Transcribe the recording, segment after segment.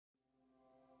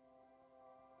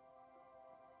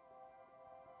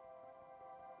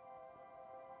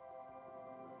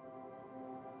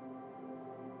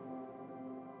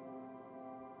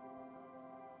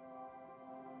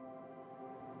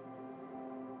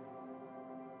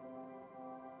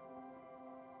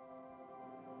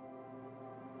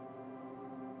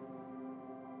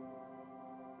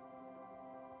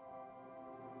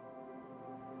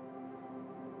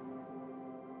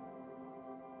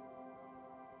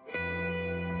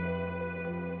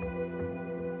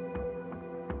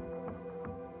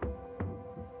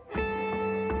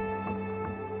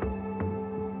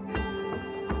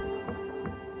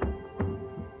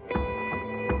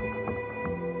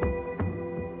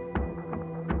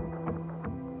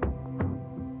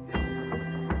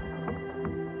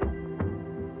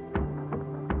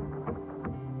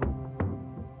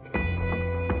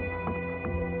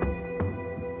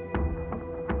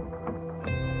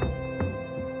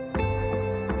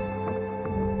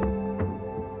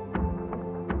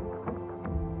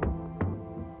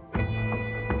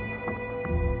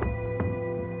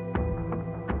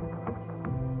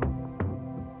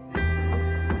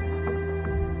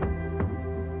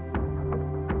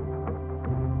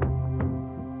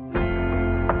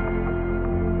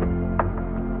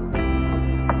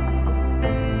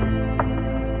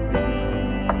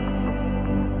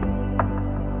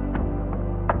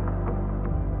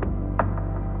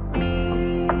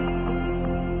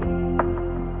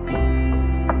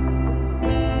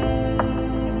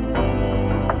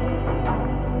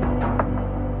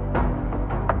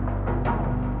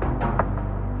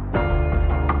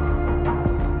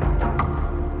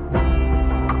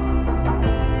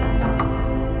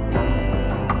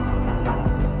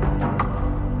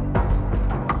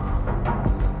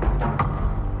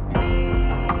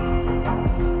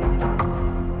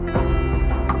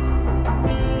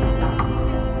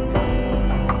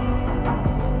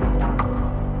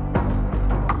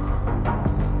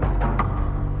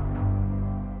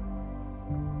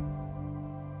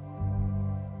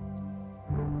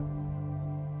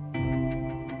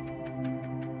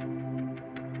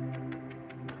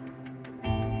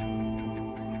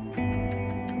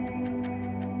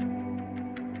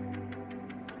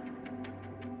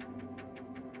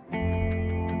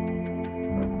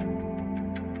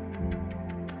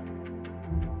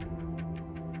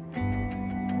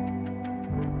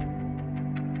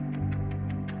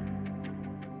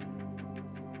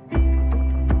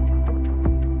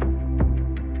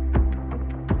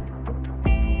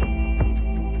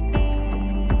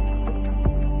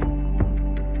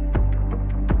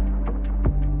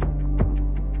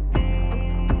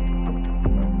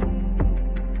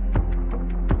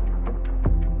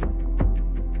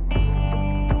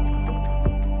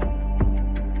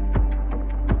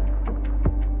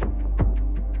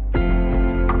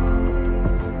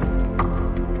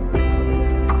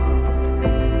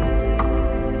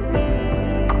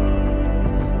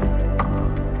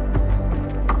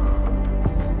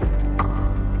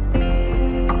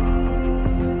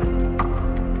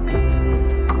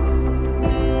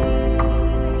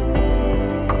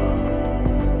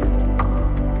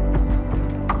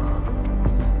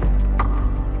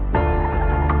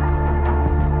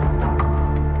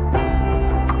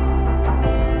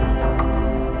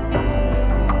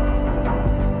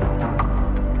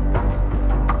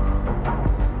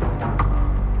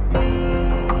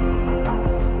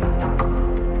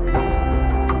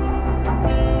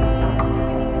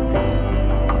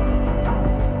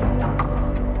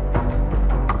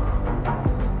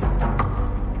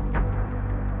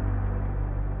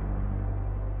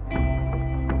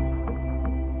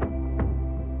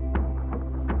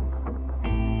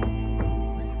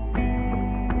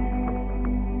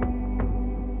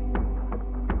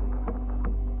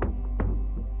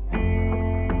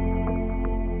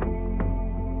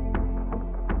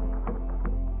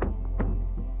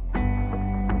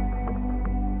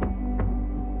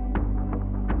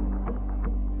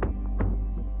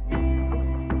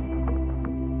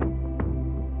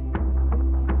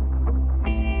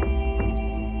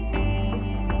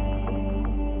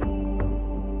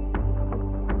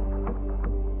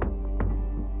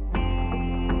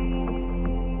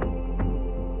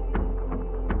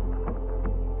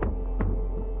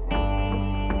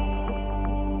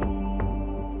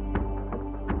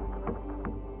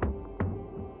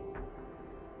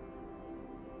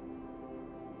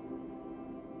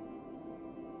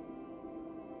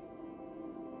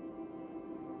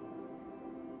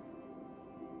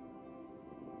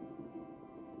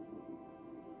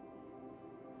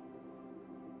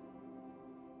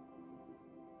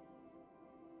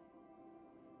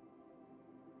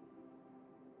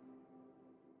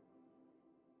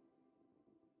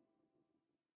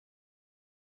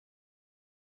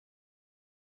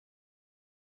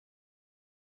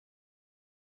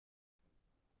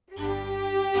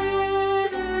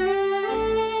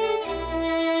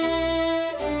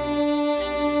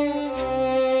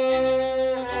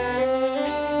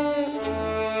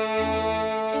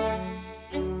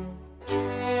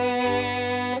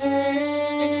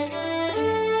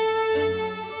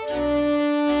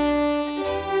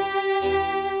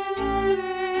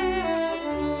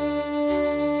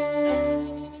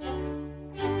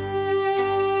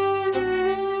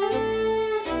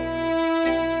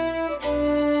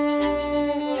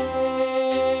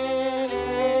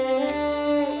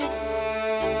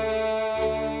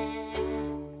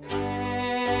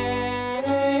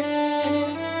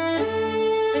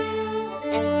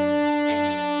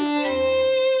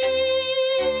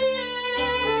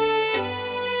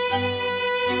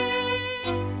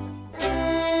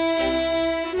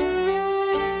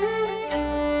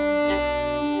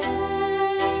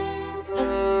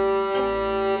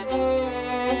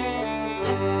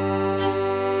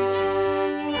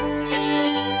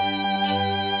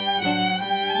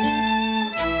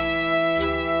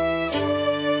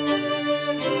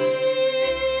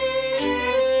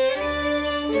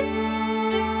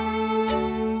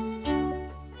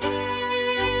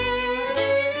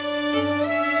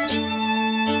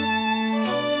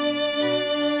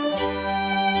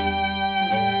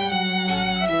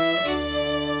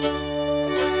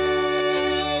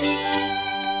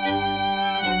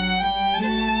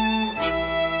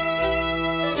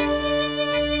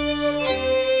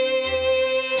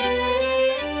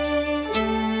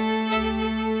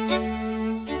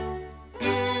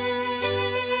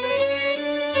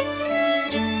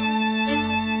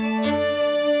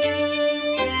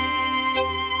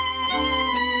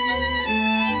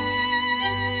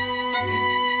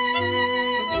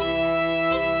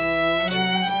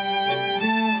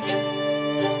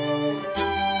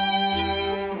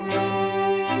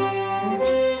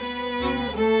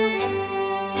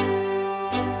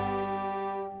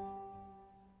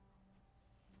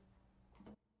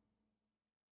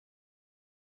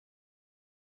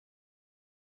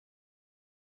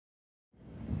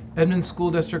Edmonds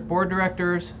School District Board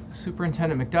Directors,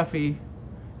 Superintendent McDuffie,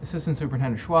 Assistant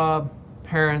Superintendent Schwab,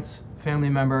 parents, family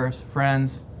members,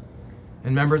 friends,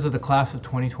 and members of the class of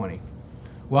 2020.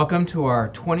 Welcome to our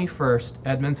 21st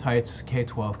Edmonds Heights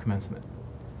K-12 commencement.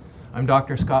 I'm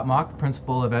Dr. Scott Mock,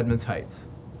 Principal of Edmonds Heights.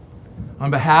 On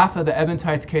behalf of the Edmonds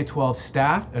Heights K-12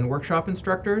 staff and workshop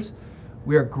instructors,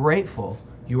 we are grateful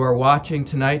you are watching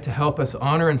tonight to help us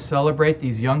honor and celebrate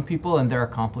these young people and their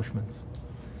accomplishments.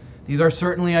 These are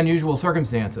certainly unusual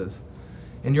circumstances,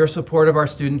 and your support of our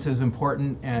students is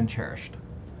important and cherished.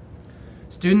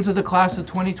 Students of the class of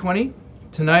 2020,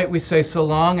 tonight we say so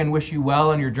long and wish you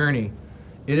well on your journey.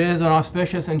 It is an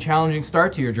auspicious and challenging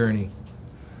start to your journey,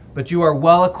 but you are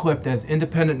well equipped as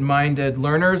independent-minded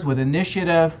learners with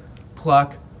initiative,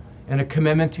 pluck, and a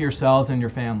commitment to yourselves and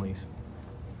your families.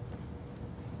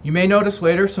 You may notice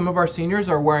later some of our seniors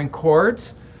are wearing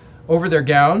cords over their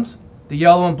gowns. The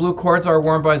yellow and blue cords are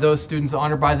worn by those students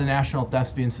honored by the National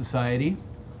Thespian Society.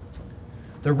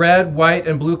 The red, white,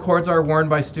 and blue cords are worn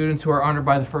by students who are honored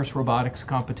by the first robotics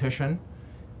competition.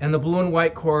 And the blue and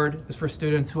white cord is for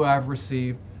students who have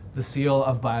received the seal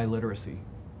of biliteracy.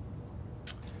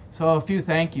 So a few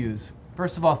thank yous.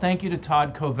 First of all, thank you to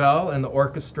Todd Covell and the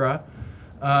orchestra.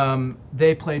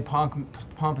 They played Pomp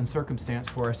and Circumstance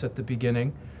for us at the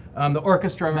beginning. The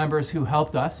orchestra members who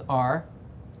helped us are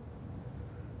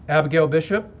Abigail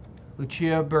Bishop,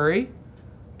 Lucia Burry,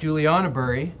 Juliana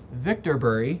Burry, Victor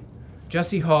Burry,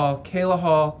 Jesse Hall, Kayla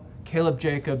Hall, Caleb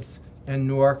Jacobs, and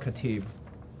Noor Khatib.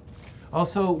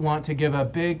 Also want to give a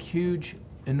big, huge,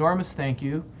 enormous thank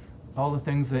you, all the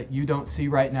things that you don't see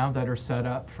right now that are set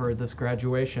up for this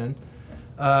graduation,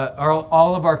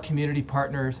 all of our community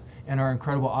partners and our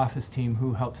incredible office team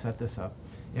who helped set this up.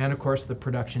 And of course the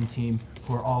production team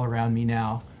who are all around me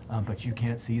now, but you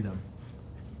can't see them.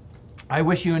 I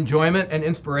wish you enjoyment and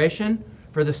inspiration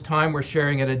for this time we're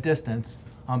sharing at a distance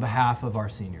on behalf of our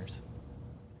seniors.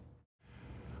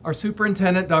 Our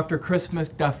superintendent, Dr. Chris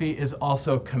McDuffie, is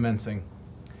also commencing.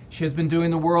 She has been doing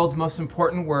the world's most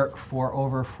important work for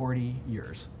over 40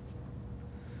 years.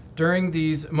 During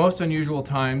these most unusual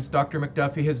times, Dr.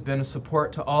 McDuffie has been a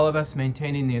support to all of us,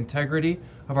 maintaining the integrity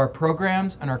of our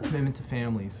programs and our commitment to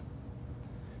families.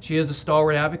 She is a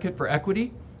stalwart advocate for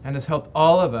equity and has helped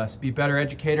all of us be better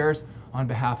educators on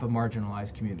behalf of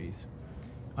marginalized communities.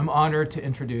 I'm honored to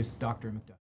introduce Dr.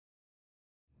 McDuffie.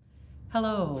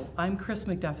 Hello, I'm Chris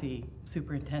McDuffie,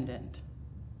 Superintendent.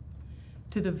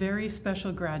 To the very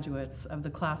special graduates of the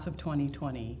class of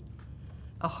 2020,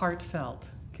 a heartfelt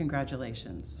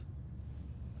congratulations.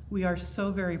 We are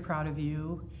so very proud of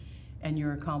you and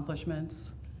your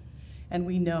accomplishments, and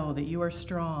we know that you are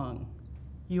strong,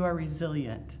 you are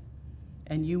resilient,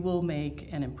 and you will make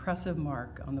an impressive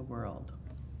mark on the world.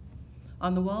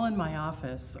 On the wall in my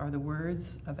office are the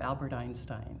words of Albert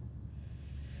Einstein.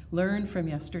 Learn from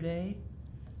yesterday,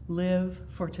 live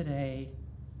for today,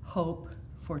 hope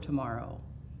for tomorrow.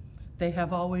 They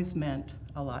have always meant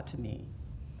a lot to me.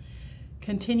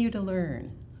 Continue to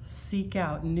learn, seek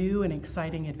out new and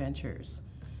exciting adventures.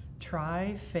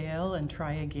 Try, fail, and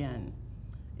try again.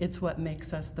 It's what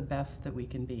makes us the best that we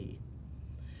can be.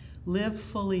 Live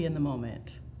fully in the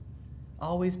moment.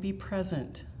 Always be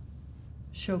present.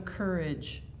 Show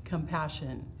courage,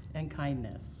 compassion, and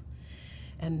kindness.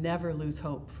 And never lose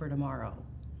hope for tomorrow.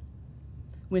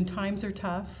 When times are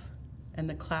tough and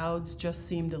the clouds just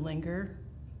seem to linger,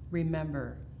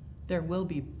 remember, there will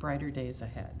be brighter days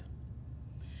ahead.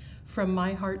 From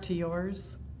my heart to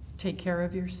yours, take care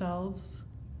of yourselves.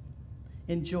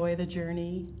 Enjoy the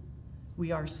journey.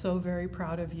 We are so very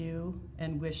proud of you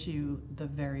and wish you the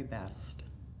very best.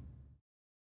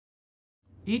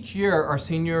 Each year, our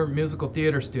senior musical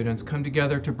theater students come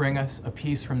together to bring us a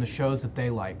piece from the shows that they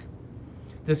like.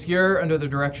 This year, under the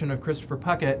direction of Christopher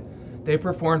Puckett, they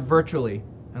performed virtually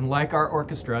and, like our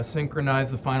orchestra,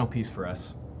 synchronized the final piece for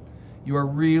us. You are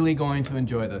really going to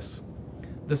enjoy this.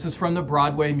 This is from the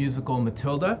Broadway musical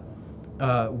Matilda,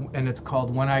 and it's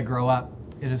called When I Grow Up.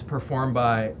 It is performed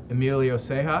by Emilio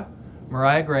Ceja,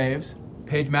 Mariah Graves,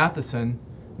 Paige Matheson,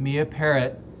 Mia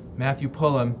Parrott, Matthew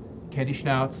Pullum, Katie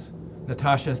Schnautz,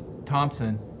 Natasha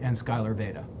Thompson, and Skylar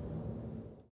Veda.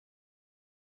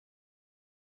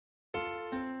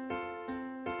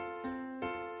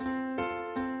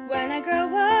 When I grow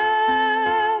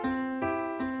up,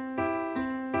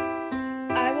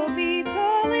 I will be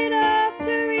tall enough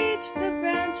to reach the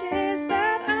branches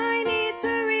that I need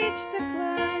to reach to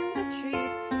climb the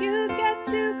trees you get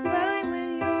to climb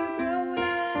when you're grown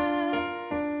up.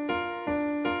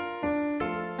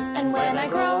 And when I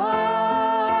grow up,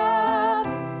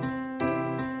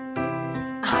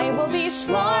 I will be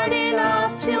smart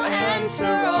enough to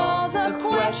answer all the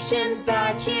questions questions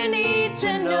that you need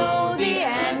to know the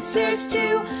answers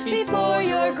to before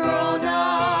you're grown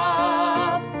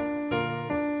up.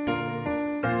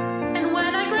 And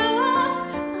when I grow up,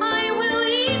 I will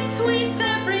eat sweets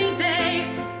every day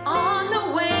on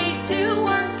the way to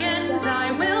work, and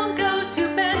I will go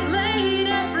to bed late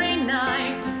every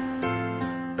night.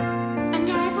 And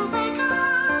I will wake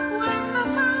up when the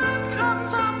sun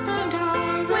comes up, and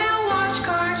I will watch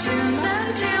cartoons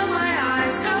until my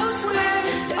eyes go square.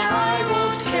 And I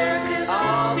won't care, 'cause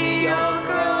I'll be all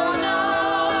grown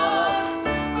up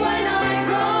when I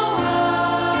grow up.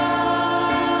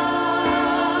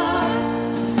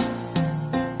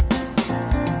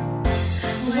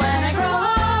 When I grow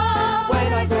up,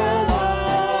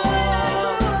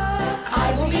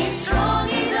 I will be strong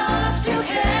enough to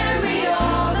carry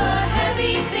all the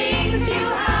heavy things you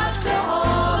have to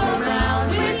haul around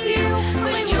with you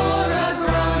when you're a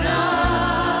grown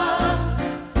up.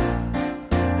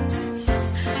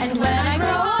 And when I grow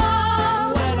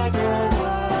up,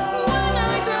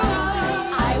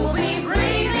 I will be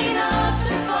brave enough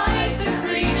to fight the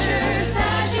creatures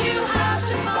that you have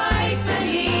to fight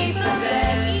beneath the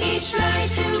bed each night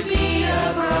to be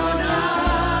a grown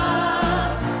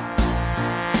up.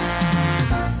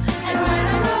 And when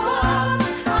I grow up,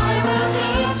 I will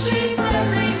eat treats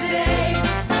every day,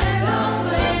 and I'll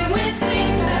play with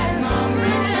things that Mom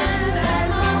pretends that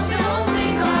Moms don't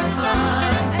think are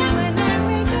fun.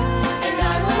 And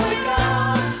I will wake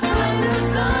up when the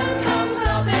sun comes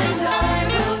up, and I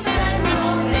will spend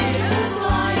all day just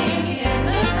lying in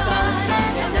the sun,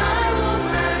 and I will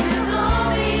learn, 'cause I'll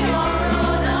be all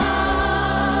grown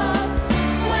up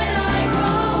when I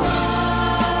grow up.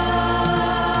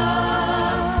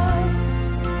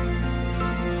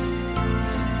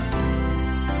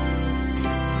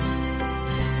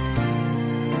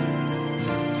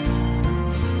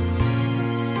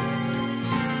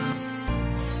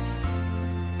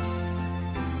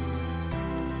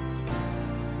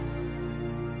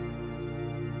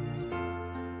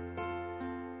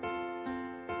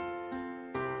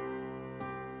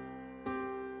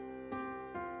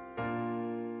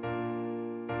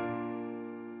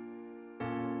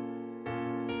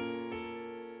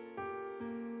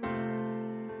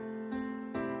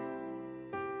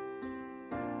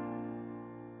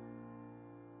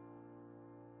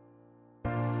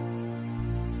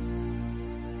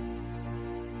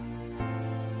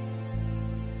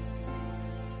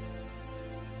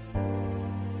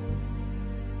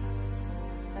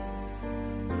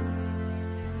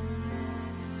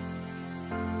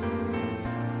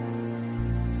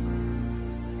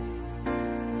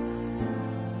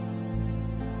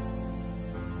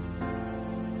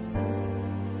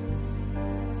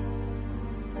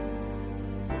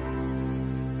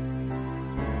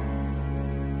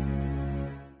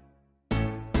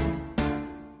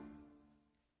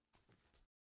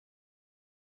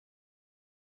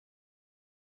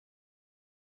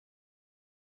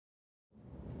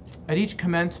 At each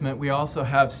commencement, we also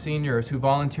have seniors who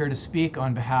volunteer to speak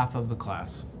on behalf of the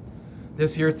class.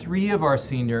 This year, 3 of our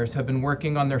seniors have been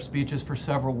working on their speeches for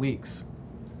several weeks.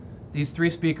 These 3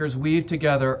 speakers weave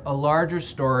together a larger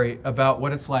story about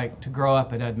what it's like to grow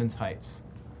up at Edmonds Heights.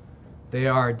 They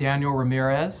are Daniel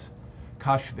Ramirez,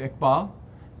 Kashf Iqbal,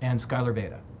 and Skylar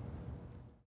Veda.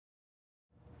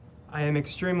 I am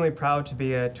extremely proud to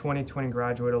be a 2020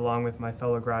 graduate along with my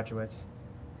fellow graduates.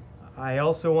 I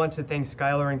also want to thank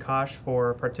Skylar and Kosh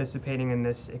for participating in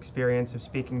this experience of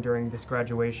speaking during this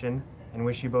graduation, and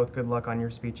wish you both good luck on your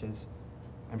speeches.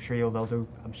 I'm sure you'll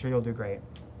do great.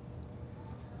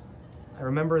 I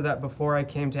remember that before I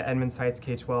came to Edmonds Heights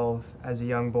K-12 as a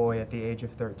young boy at the age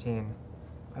of 13,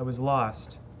 I was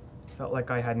lost, felt like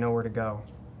I had nowhere to go.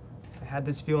 I had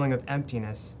this feeling of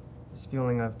emptiness, this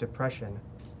feeling of depression,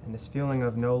 and this feeling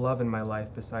of no love in my life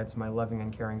besides my loving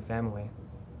and caring family.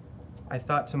 I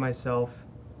thought to myself,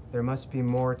 there must be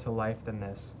more to life than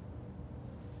this.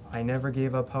 I never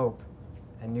gave up hope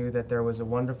and knew that there was a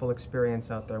wonderful experience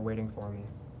out there waiting for me.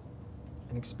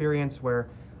 An experience where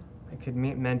I could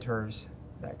meet mentors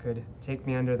that could take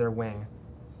me under their wing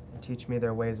and teach me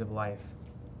their ways of life.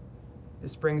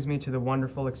 This brings me to the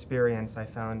wonderful experience I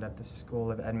found at the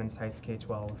School of Edmonds Heights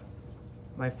K-12.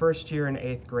 My first year in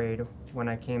 8th grade, when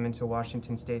I came into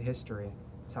Washington State history,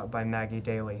 taught by Maggie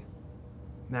Daly.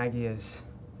 Maggie is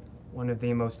one of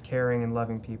the most caring and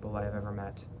loving people I have ever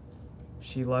met.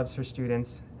 She loves her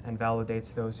students and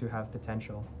validates those who have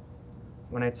potential.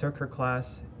 When I took her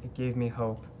class, it gave me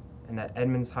hope and that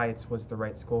Edmonds Heights was the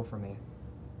right school for me.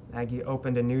 Maggie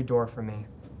opened a new door for me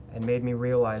and made me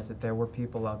realize that there were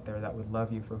people out there that would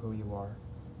love you for who you are.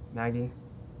 Maggie,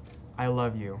 I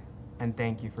love you, and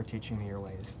thank you for teaching me your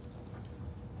ways.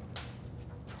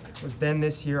 It was then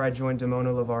this year I joined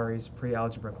Damona Lavari's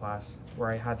pre-algebra class,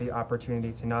 where I had the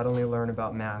opportunity to not only learn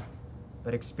about math,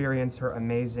 but experience her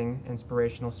amazing,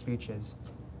 inspirational speeches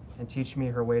and teach me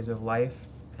her ways of life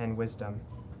and wisdom.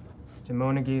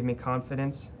 Damona gave me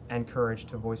confidence and courage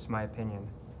to voice my opinion.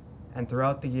 And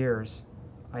throughout the years,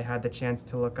 I had the chance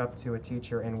to look up to a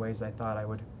teacher in ways I thought I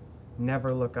would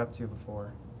never look up to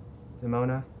before.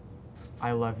 Damona,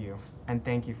 I love you, and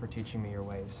thank you for teaching me your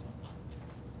ways.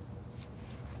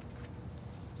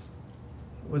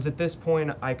 It was at this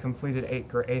point I completed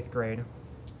eighth grade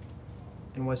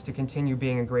and was to continue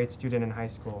being a great student in high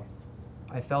school.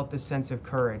 I felt this sense of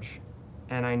courage,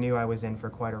 and I knew I was in for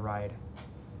quite a ride.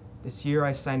 This year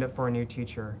I signed up for a new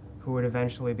teacher who would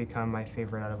eventually become my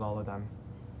favorite out of all of them.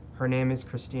 Her name is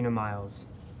Christina Miles.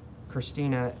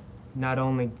 Christina not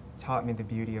only taught me the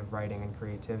beauty of writing and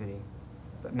creativity,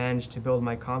 but managed to build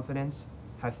my confidence,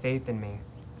 have faith in me,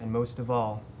 and most of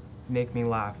all, make me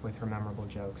laugh with her memorable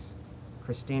jokes.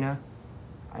 Christina,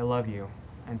 I love you,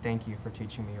 and thank you for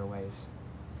teaching me your ways.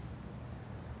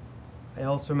 I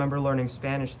also remember learning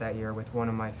Spanish that year with one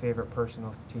of my favorite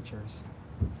personal teachers.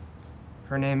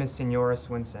 Her name is Senora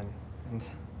Swinson, and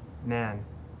man,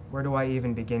 where do I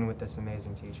even begin with this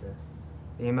amazing teacher?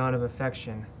 The amount of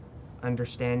affection,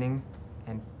 understanding,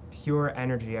 and pure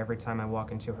energy every time I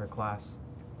walk into her class.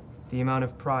 The amount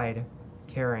of pride,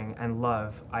 caring, and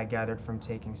love I gathered from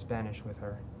taking Spanish with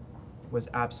her was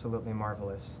absolutely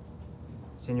marvelous.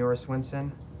 Senora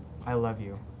Swinson, I love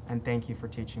you, and thank you for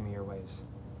teaching me your ways.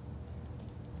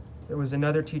 There was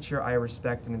another teacher I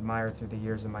respect and admire through the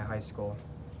years of my high school.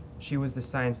 She was the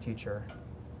science teacher,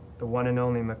 the one and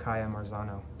only Micaiah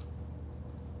Marzano.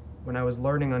 When I was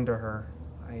learning under her,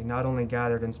 I not only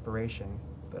gathered inspiration,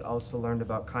 but also learned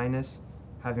about kindness,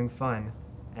 having fun,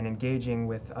 and engaging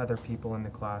with other people in the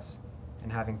class,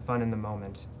 and having fun in the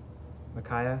moment.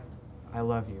 Micaiah, I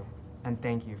love you, and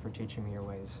thank you for teaching me your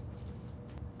ways.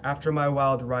 After my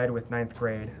wild ride with 9th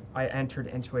grade, I entered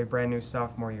into a brand new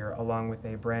sophomore year along with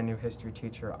a brand new history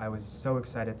teacher I was so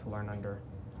excited to learn under.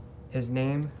 His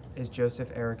name is Joseph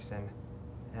Erickson,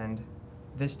 and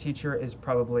this teacher is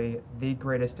probably the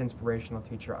greatest inspirational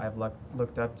teacher I've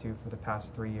looked up to for the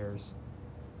past 3 years.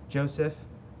 Joseph,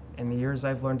 in the years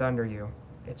I've learned under you,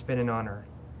 it's been an honor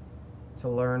to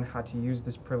learn how to use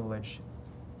this privilege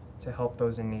to help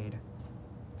those in need,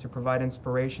 to provide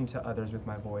inspiration to others with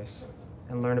my voice,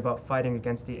 and learn about fighting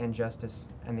against the injustice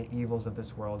and the evils of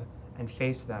this world and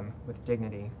face them with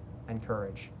dignity and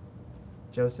courage.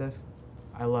 Joseph,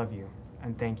 I love you,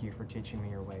 and thank you for teaching me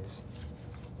your ways.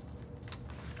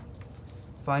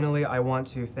 Finally, I want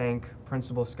to thank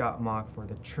Principal Scott Mock for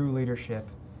the true leadership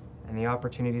and the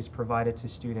opportunities provided to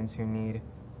students who need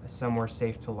a somewhere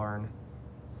safe to learn.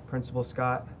 Principal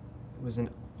Scott, it was an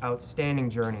outstanding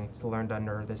journey to learn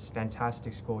under this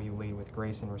fantastic school you lead with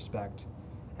grace and respect,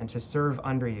 and to serve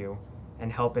under you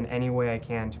and help in any way I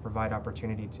can to provide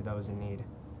opportunity to those in need.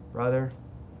 Brother,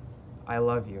 I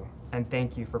love you, and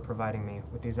thank you for providing me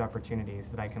with these opportunities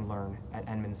that I can learn at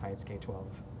Edmonds Heights K-12.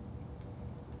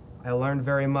 I learned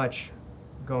very much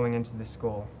going into this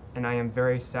school, and I am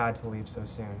very sad to leave so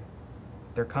soon.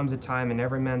 There comes a time in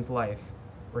every man's life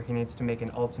where he needs to make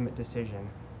an ultimate decision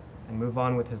and move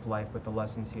on with his life with the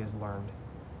lessons he has learned.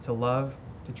 To love,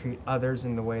 to treat others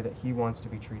in the way that he wants to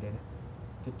be treated,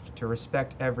 to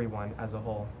respect everyone as a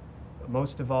whole, but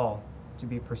most of all, to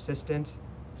be persistent,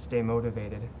 stay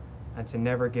motivated, and to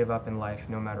never give up in life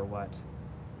no matter what.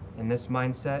 In this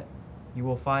mindset, you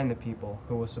will find the people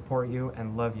who will support you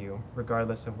and love you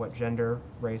regardless of what gender,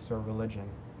 race, or religion.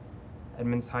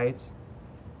 Edmonds Heights,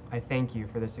 I thank you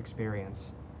for this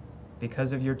experience.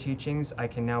 Because of your teachings, I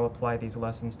can now apply these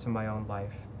lessons to my own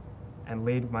life and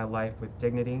lead my life with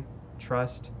dignity,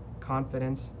 trust,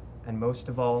 confidence, and most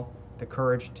of all, the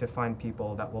courage to find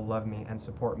people that will love me and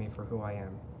support me for who I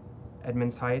am.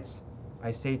 Edmonds Heights,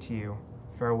 I say to you,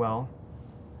 farewell,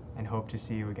 and hope to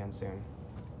see you again soon.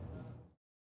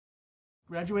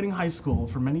 Graduating high school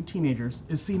for many teenagers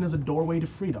is seen as a doorway to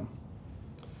freedom.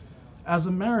 As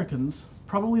Americans,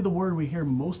 probably the word we hear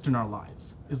most in our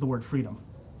lives is the word freedom.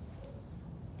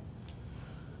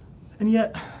 And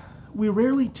yet, we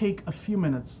rarely take a few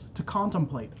minutes to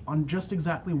contemplate on just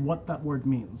exactly what that word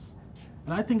means.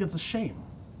 And I think it's a shame,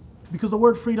 because the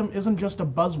word freedom isn't just a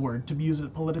buzzword to be used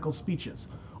at political speeches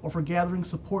or for gathering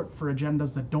support for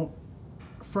agendas that don't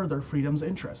further freedom's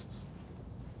interests.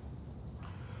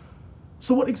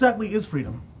 So what exactly is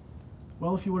freedom?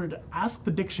 Well, if you were to ask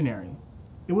the dictionary,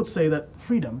 it would say that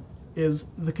freedom is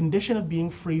the condition of being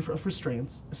free of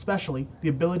restraints, especially the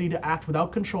ability to act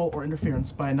without control or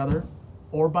interference by another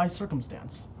or by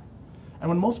circumstance. And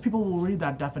when most people will read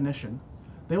that definition,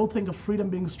 they will think of freedom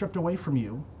being stripped away from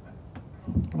you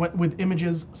with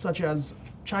images such as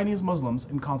Chinese Muslims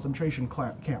in concentration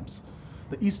camps,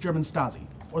 the East German Stasi,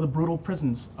 or the brutal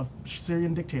prisons of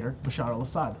Syrian dictator Bashar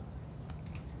al-Assad.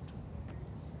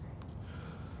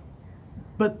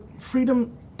 But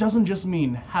freedom doesn't just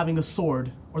mean having a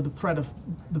sword or the threat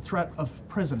of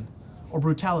prison or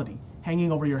brutality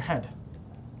hanging over your head.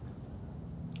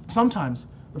 Sometimes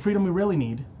the freedom we really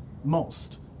need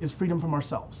most is freedom from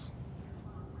ourselves.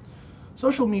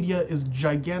 Social media is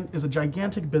a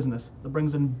gigantic business that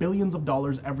brings in billions of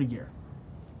dollars every year.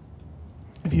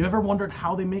 If you ever wondered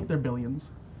how they make their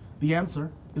billions, the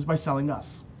answer is by selling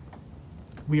us.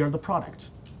 We are the product.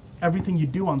 Everything you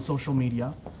do on social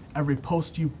media, every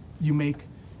post you make,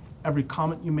 every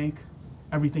comment you make,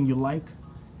 everything you like,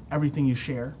 everything you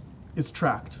share is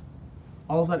tracked.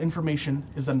 All of that information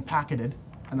is then packaged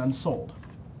and then sold.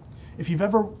 If you've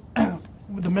ever,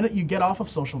 the minute you get off of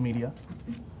social media,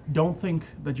 don't think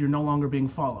that you're no longer being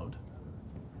followed.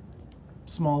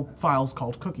 Small files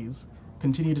called cookies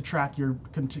continue to track your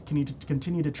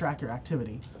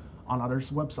activity on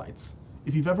others' websites.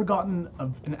 If you've ever gotten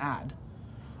an ad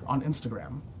on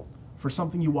Instagram for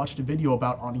something you watched a video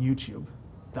about on YouTube,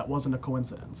 that wasn't a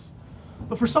coincidence.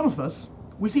 But for some of us,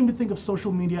 we seem to think of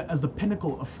social media as the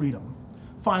pinnacle of freedom.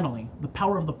 Finally, the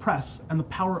power of the press and the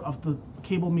power of the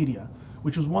cable media,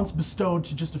 which was once bestowed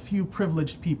to just a few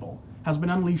privileged people, has been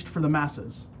unleashed for the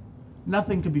masses.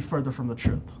 Nothing could be further from the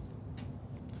truth.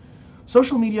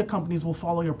 Social media companies will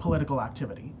follow your political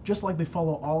activity, just like they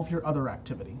follow all of your other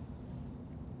activity.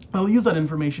 They'll use that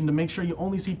information to make sure you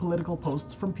only see political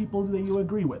posts from people that you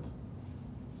agree with.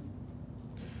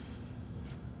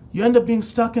 You end up being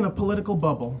stuck in a political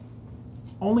bubble,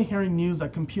 only hearing news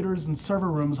that computers and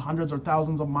server rooms hundreds or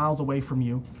thousands of miles away from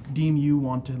you deem you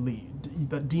want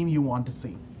to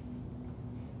see.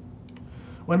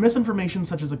 When misinformation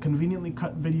such as a conveniently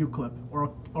cut video clip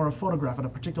or a photograph at a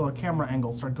particular camera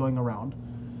angle start going around,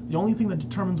 the only thing that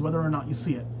determines whether or not you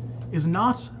see it is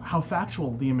not how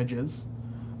factual the image is,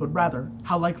 but rather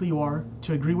how likely you are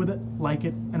to agree with it, like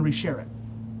it, and reshare it.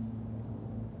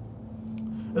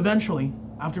 Eventually,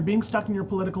 after being stuck in your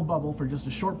political bubble for just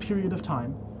a short period of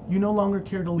time, you no longer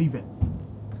care to leave it.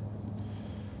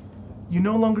 You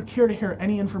no longer care to hear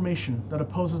any information that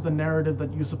opposes the narrative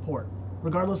that you support,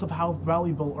 regardless of how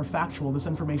valuable or factual this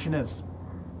information is.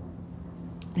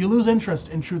 You lose interest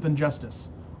in truth and justice,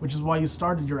 which is why you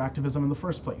started your activism in the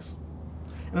first place,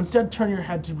 and instead turn your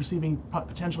head to receiving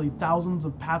potentially thousands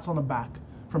of pats on the back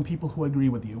from people who agree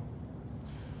with you.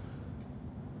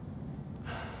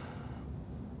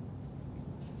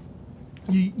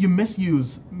 You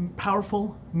misuse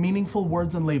powerful, meaningful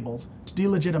words and labels to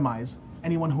delegitimize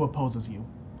anyone who opposes you.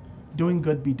 Doing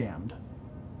good be damned.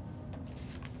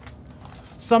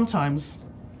 Sometimes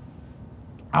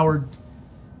our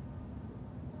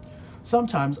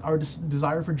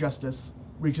desire for justice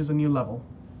reaches a new level,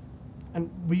 and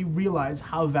we realize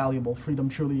how valuable freedom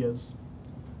truly is.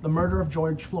 The murder of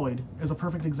George Floyd is a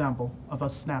perfect example of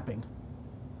us snapping.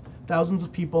 Thousands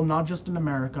of people, not just in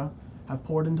America, have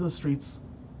poured into the streets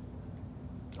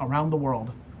around the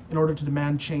world in order to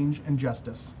demand change and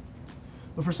justice.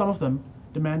 But for some of them,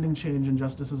 demanding change and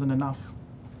justice isn't enough.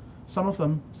 Some of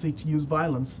them seek to use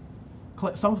violence.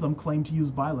 Some of them claim to use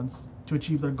violence to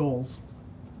achieve their goals.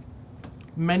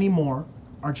 Many more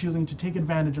are choosing to take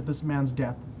advantage of this man's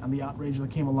death and the outrage that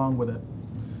came along with it,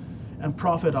 and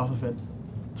profit off of it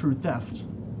through theft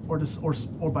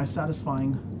or by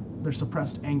satisfying their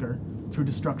suppressed anger through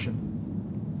destruction.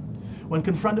 When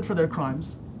confronted for their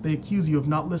crimes, they accuse you of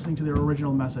not listening to their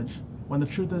original message, when the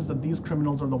truth is that these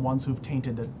criminals are the ones who've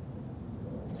tainted it.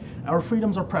 Our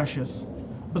freedoms are precious,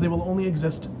 but they will only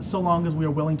exist so long as we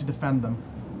are willing to defend them,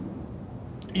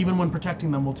 even when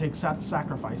protecting them will take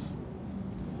sacrifice.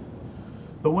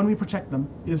 But when we protect them,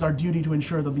 it is our duty to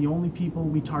ensure that the only people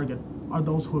we target are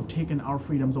those who have taken our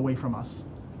freedoms away from us,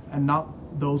 and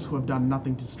not those who have done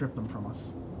nothing to strip them from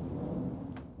us.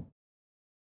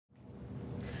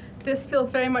 This feels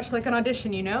very much like an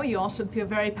audition, you know? You all should feel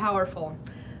very powerful.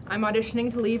 I'm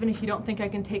auditioning to leave, and if you don't think I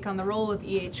can take on the role of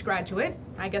EH graduate,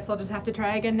 I guess I'll just have to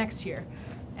try again next year.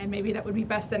 And maybe that would be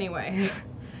best anyway.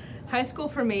 High school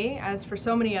for me, as for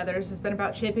so many others, has been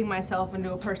about shaping myself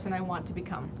into a person I want to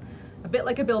become. A bit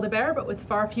like a Build-A-Bear, but with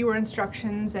far fewer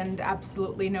instructions and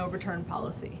absolutely no return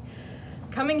policy.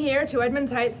 Coming here to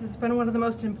Edmonds Heights has been one of the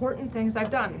most important things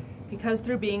I've done, because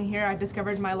through being here, I've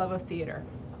discovered my love of theater.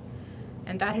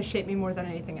 And that has shaped me more than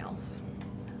anything else.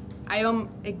 I owe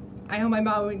my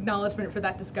mom acknowledgement for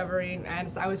that discovery,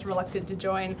 and I was reluctant to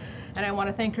join, and I want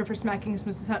to thank her for smacking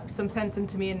some sense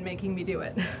into me and making me do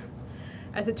it.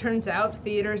 As it turns out,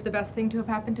 theater is the best thing to have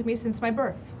happened to me since my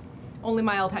birth. Only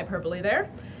mild hyperbole there.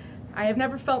 I have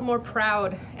never felt more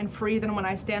proud and free than when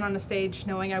I stand on a stage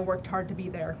knowing I worked hard to be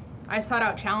there. I sought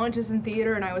out challenges in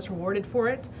theater and I was rewarded for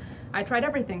it. I tried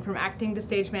everything from acting to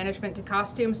stage management to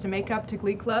costumes to makeup to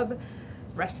Glee Club.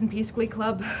 Rest in peace, Glee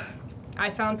Club. I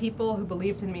found people who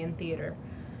believed in me in theater.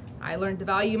 I learned to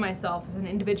value myself as an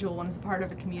individual and as a part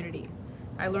of a community.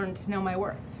 I learned to know my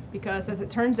worth because, as it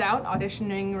turns out,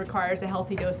 auditioning requires a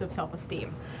healthy dose of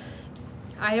self-esteem.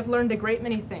 I have learned a great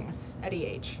many things at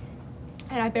EH,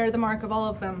 and I bear the mark of all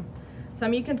of them.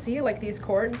 Some you can see, like these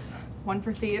cords, one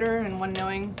for theater and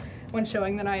one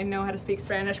showing that I know how to speak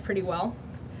Spanish pretty well.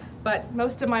 But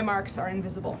most of my marks are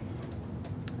invisible.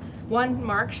 One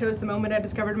mark shows the moment I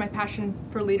discovered my passion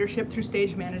for leadership through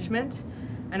stage management.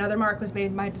 Another mark was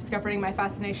made by discovering my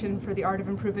fascination for the art of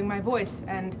improving my voice,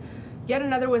 and yet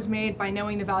another was made by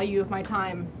knowing the value of my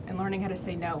time and learning how to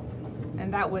say no.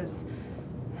 And that was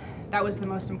the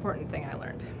most important thing I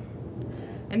learned.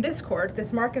 And this cord,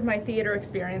 this mark of my theater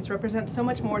experience, represents so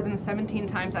much more than the 17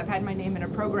 times I've had my name in a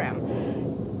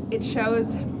program. It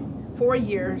shows 4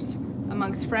 years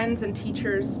amongst friends and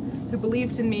teachers who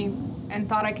believed in me and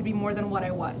thought I could be more than what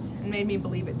I was, and made me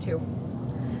believe it too.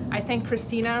 I thank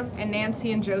Christina and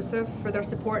Nancy and Joseph for their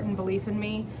support and belief in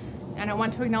me, and I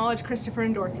want to acknowledge Christopher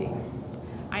and Dorothy.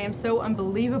 I am so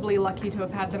unbelievably lucky to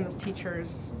have had them as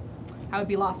teachers. I would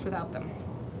be lost without them.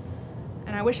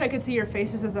 And I wish I could see your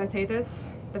faces as I say this,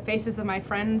 the faces of my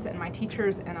friends and my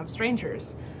teachers and of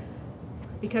strangers,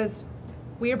 because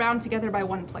we are bound together by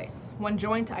one place, one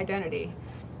joint identity,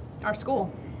 our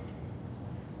school.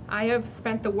 I have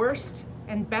spent the worst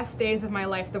and best days of my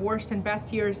life, the worst and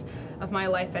best years of my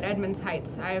life at Edmonds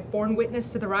Heights. I have borne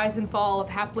witness to the rise and fall of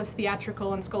hapless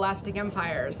theatrical and scholastic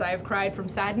empires. I have cried from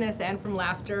sadness and from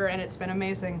laughter, and it's been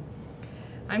amazing.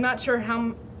 I'm not sure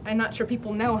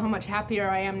people know how much happier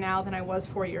I am now than I was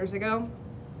 4 years ago.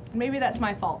 And maybe that's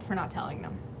my fault for not telling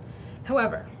them.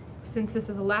 However, since this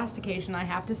is the last occasion I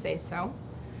have to say so,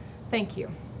 thank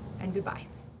you and goodbye.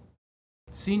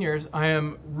 Seniors, I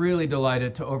am really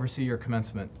delighted to oversee your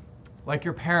commencement. Like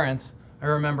your parents, I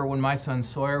remember when my son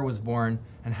Sawyer was born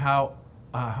and how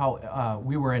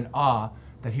we were in awe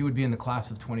that he would be in the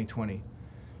class of 2020.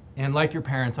 And like your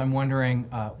parents, I'm wondering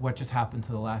what just happened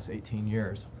to the last 18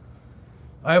 years.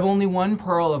 I have only one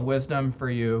pearl of wisdom for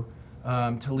you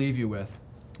to leave you with.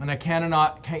 And I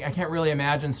can't really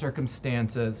imagine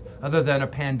circumstances other than a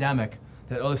pandemic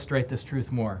that illustrate this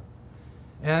truth more.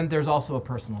 And there's also a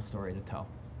personal story to tell.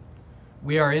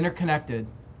 We are interconnected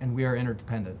and we are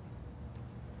interdependent.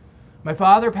 My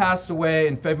father passed away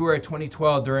in February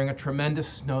 2012 during a tremendous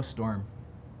snowstorm.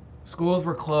 Schools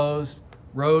were closed,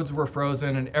 roads were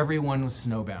frozen, and everyone was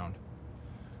snowbound.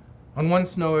 On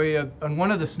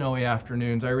one of the snowy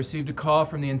afternoons, I received a call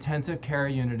from the intensive care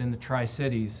unit in the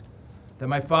Tri-Cities that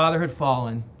my father had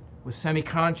fallen, was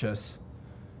semi-conscious,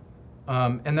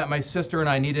 and that my sister and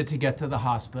I needed to get to the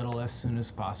hospital as soon as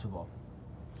possible.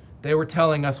 They were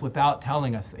telling us without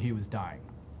telling us that he was dying.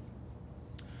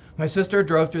 My sister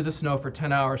drove through the snow for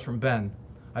 10 hours from Bend.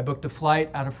 I booked a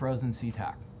flight out of frozen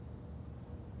SeaTac.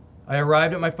 I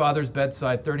arrived at my father's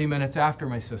bedside 30 minutes after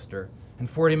my sister, and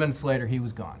 40 minutes later he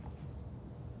was gone.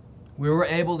 We were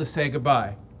able to say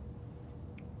goodbye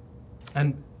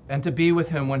and to be with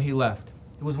him when he left.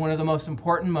 It was one of the most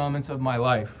important moments of my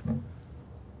life.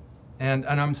 And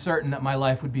I'm certain that my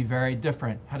life would be very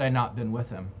different had I not been with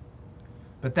him.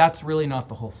 But that's really not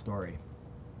the whole story.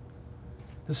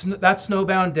 That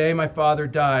snowbound day my father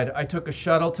died, I took a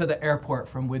shuttle to the airport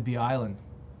from Whidbey Island.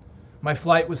 My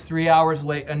flight was 3 hours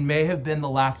late and may have been the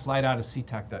last flight out of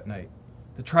SeaTac that night.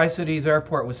 The Tri-Cities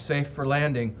airport was safe for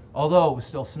landing, although it was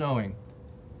still snowing.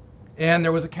 And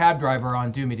there was a cab driver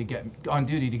on duty to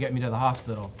get me to the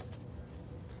hospital.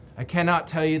 I cannot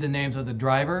tell you the names of the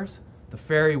drivers, the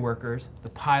ferry workers, the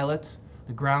pilots,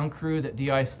 the ground crew that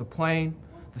de-iced the plane,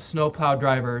 the snowplow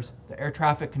drivers, the air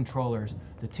traffic controllers,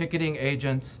 the ticketing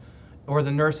agents, or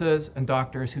the nurses and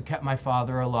doctors who kept my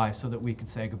father alive so that we could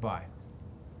say goodbye.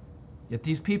 Yet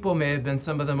these people may have been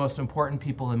some of the most important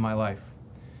people in my life.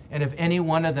 And if any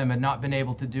one of them had not been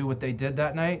able to do what they did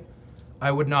that night,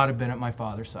 I would not have been at my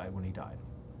father's side when he died.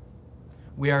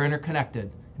 We are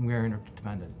interconnected and we are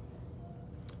interdependent.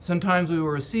 Sometimes we will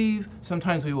receive,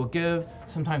 sometimes we will give,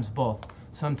 sometimes both.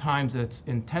 Sometimes it's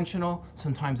intentional,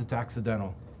 sometimes it's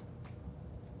accidental.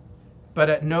 But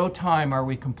at no time are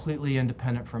we completely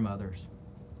independent from others.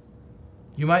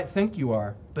 You might think you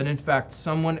are, but in fact,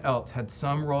 someone else had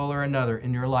some role or another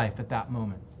in your life at that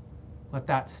moment. Let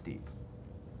that steep.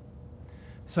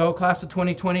 So, class of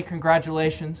 2020,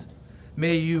 congratulations.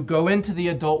 May you go into the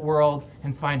adult world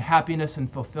and find happiness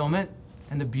and fulfillment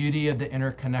and the beauty of the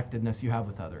interconnectedness you have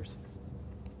with others.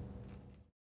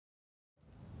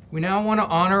 We now want to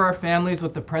honor our families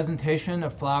with the presentation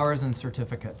of flowers and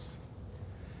certificates.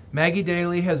 Maggie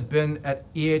Daly has been at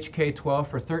K-12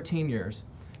 for 13 years.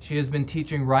 She has been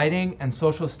teaching writing and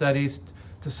social studies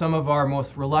to some of our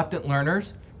most reluctant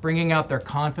learners, bringing out their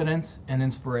confidence and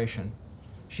inspiration.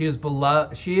 She is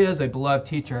a beloved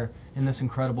teacher in this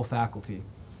incredible faculty.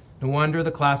 No wonder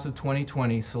the class of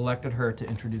 2020 selected her to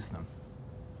introduce them.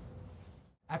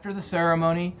 After the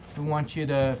ceremony, we want you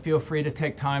to feel free to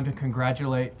take time to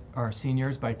congratulate our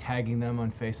seniors by tagging them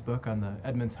on Facebook on the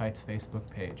Edmonds Heights Facebook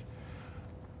page.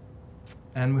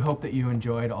 And we hope that you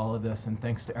enjoyed all of this, and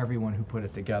thanks to everyone who put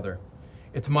it together.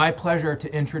 It's my pleasure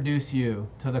to introduce you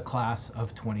to the class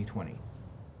of 2020.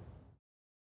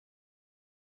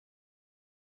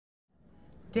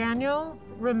 Daniel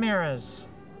Ramirez.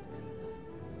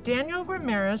 Daniel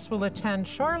Ramirez will attend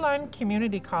Shoreline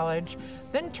Community College,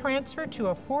 then transfer to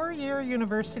a 4-year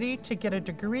university to get a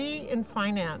degree in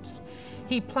finance.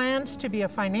 He plans to be a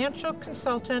financial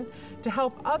consultant to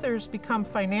help others become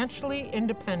financially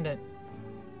independent.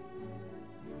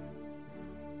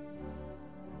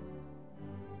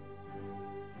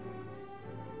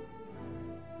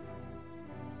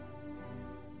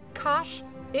 Kash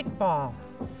Iqbal.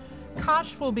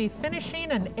 Kash will be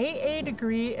finishing an AA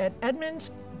degree at Edmonds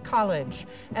College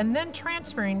and then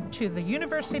transferring to the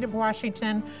University of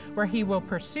Washington, where he will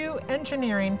pursue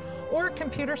engineering or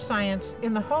computer science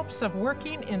in the hopes of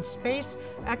working in space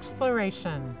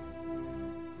exploration.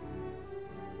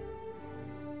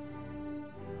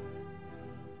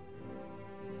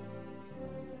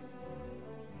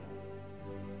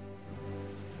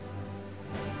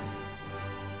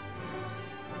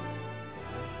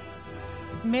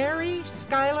 Mary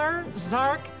Skylar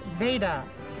Zark Veda.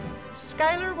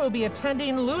 Skylar will be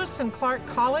attending Lewis and Clark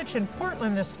College in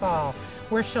Portland this fall,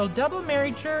 where she'll double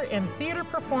major in theater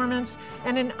performance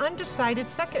and an undecided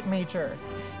second major.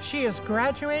 She is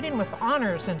graduating with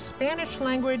honors in Spanish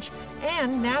language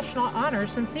and national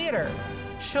honors in theater.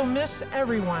 She'll miss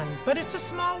everyone, but it's a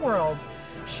small world.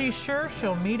 She's sure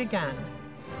she'll meet again.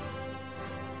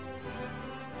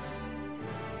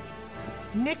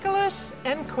 Nicholas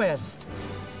Enquist.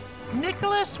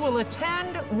 Nicholas will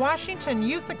attend Washington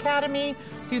Youth Academy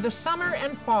through the summer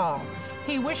and fall.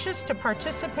 He wishes to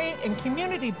participate in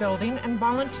community building and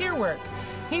volunteer work.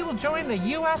 He will join the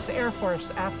U.S. Air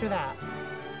Force after that.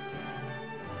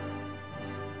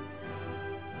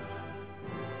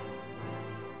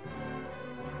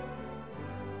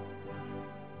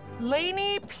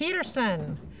 Lainey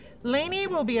Peterson. Lainey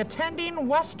will be attending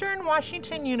Western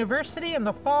Washington University in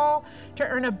the fall to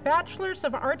earn a Bachelor's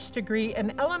of Arts degree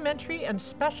in elementary and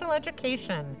special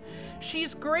education.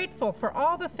 She's grateful for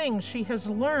all the things she has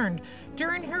learned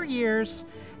during her years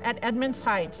at Edmonds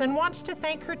Heights and wants to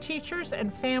thank her teachers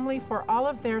and family for all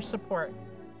of their support.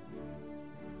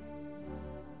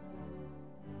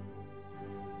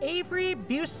 Avery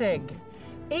Busig.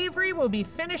 Avery will be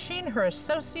finishing her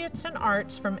Associates in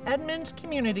Arts from Edmonds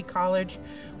Community College,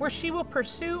 where she will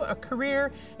pursue a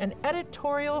career in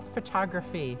editorial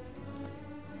photography.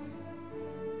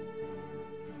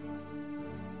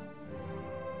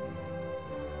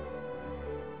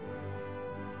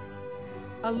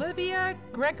 Olivia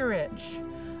Gregorich.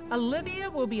 Olivia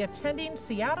will be attending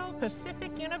Seattle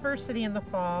Pacific University in the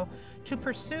fall to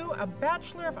pursue a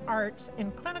Bachelor of Arts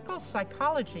in Clinical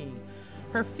Psychology.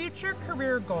 Her future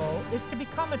career goal is to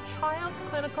become a child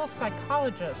clinical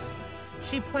psychologist.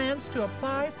 She plans to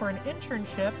apply for an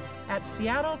internship at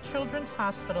Seattle Children's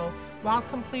Hospital while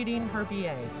completing her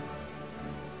BA.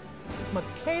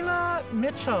 Michaela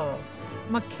Mitchell.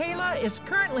 Michaela is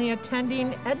currently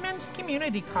attending Edmonds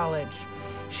Community College.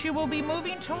 She will be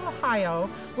moving to Ohio,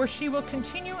 where she will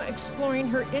continue exploring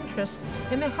her interest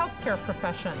in the healthcare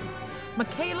profession.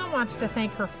 Michaela wants to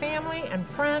thank her family and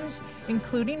friends,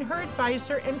 including her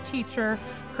advisor and teacher,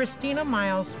 Christina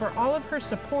Miles, for all of her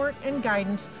support and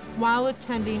guidance while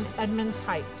attending Edmonds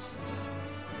Heights.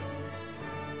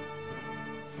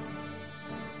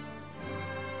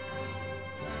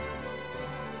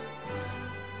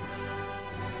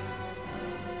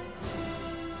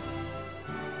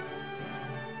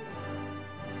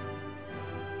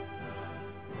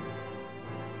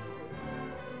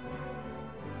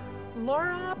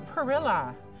 Laura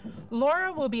Perilla.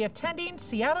 Laura will be attending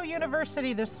Seattle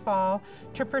University this fall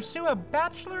to pursue a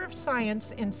Bachelor of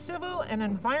Science in Civil and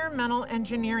Environmental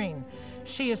Engineering.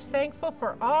 She is thankful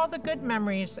for all the good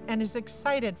memories and is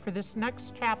excited for this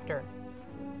next chapter.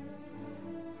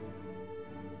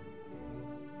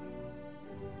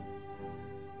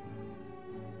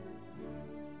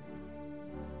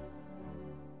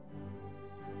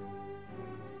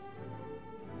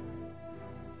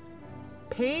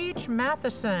 Paige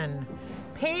Matheson.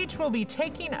 Paige will be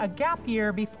taking a gap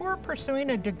year before pursuing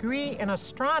a degree in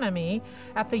astronomy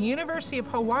at the University of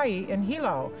Hawaii in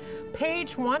Hilo.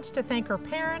 Paige wants to thank her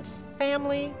parents,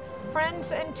 family,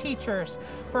 friends, and teachers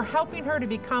for helping her to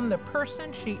become the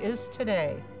person she is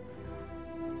today.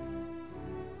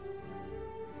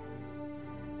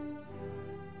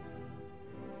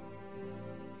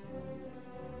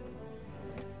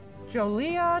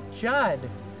 Jolia Judd.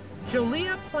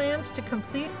 Jolia plans to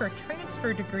complete her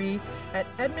transfer degree at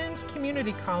Edmonds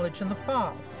Community College in the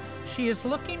fall. She is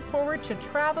looking forward to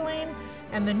traveling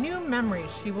and the new memories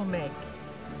she will make.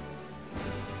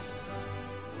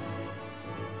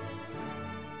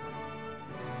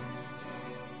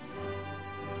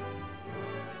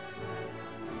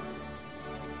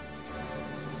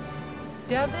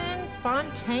 Devin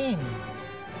Fontaine.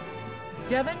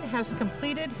 Devin has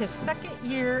completed his second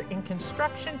year in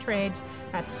construction trades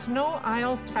at Snow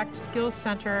Isle Tech Skills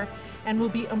Center and will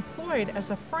be employed as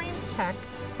a frame tech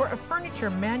for a furniture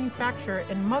manufacturer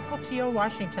in Mukilteo,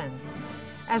 Washington.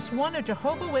 As one of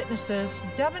Jehovah's Witnesses,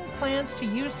 Devin plans to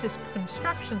use his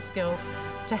construction skills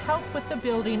to help with the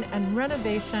building and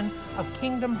renovation of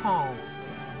Kingdom Halls.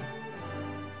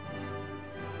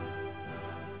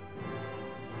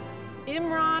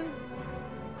 Imran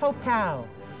Popal.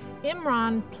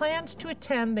 Imran plans to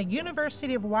attend the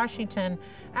University of Washington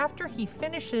after he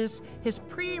finishes his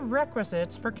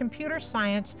prerequisites for computer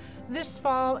science this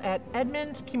fall at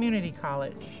Edmonds Community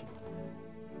College.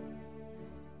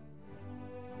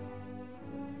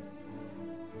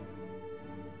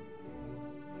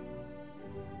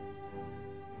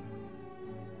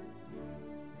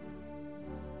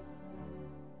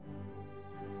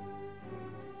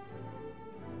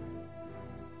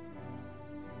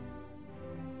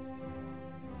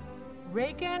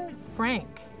 Reagan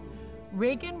Frank.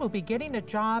 Reagan will be getting a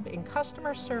job in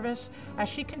customer service as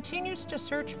she continues to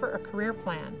search for a career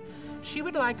plan. She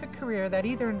would like a career that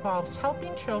either involves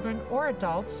helping children or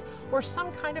adults or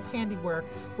some kind of handiwork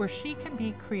where she can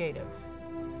be creative.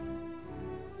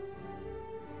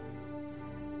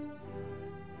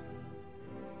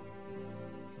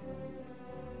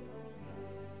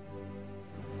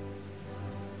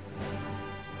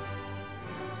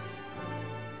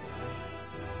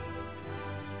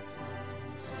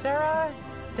 Sarah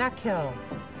Dakhil.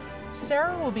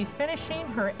 Sarah will be finishing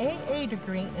her AA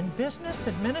degree in Business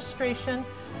Administration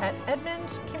at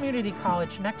Edmonds Community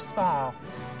College next fall.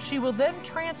 She will then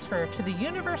transfer to the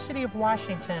University of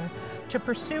Washington to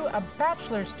pursue a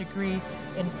bachelor's degree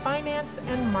in Finance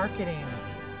and Marketing.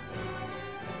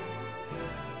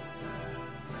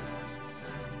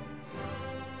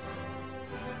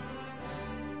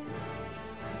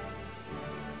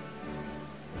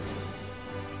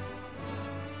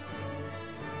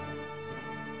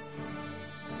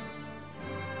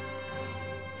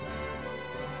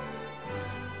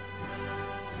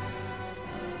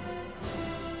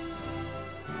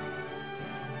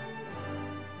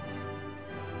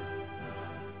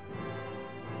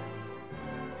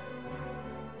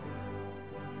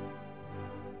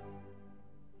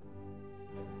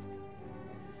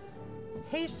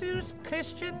 Jesus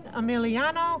Christian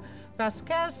Emiliano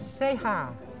Vasquez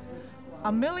Ceja.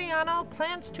 Emiliano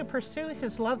plans to pursue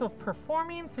his love of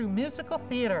performing through musical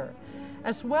theater,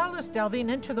 as well as delving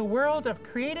into the world of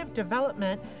creative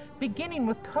development, beginning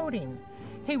with coding.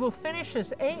 He will finish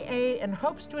his AA and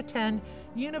hopes to attend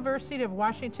University of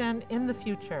Washington in the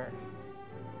future.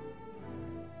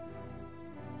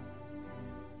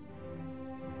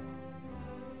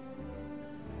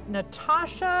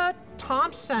 Natasha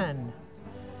Thompson.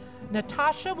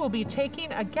 Natasha will be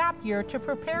taking a gap year to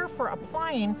prepare for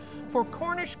applying for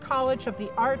Cornish College of the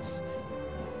Arts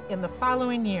in the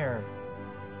following year.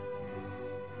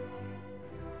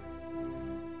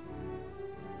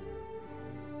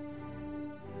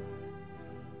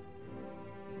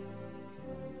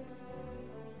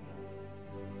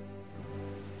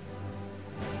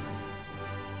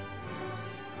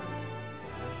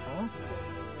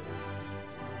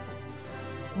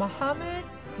 Mohammed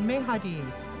Mehdi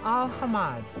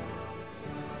Al-Hamad.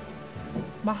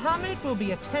 Mohammed will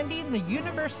be attending the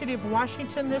University of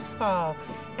Washington this fall,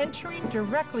 entering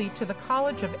directly to the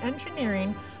College of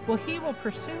Engineering, where he will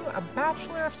pursue a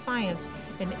Bachelor of Science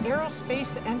in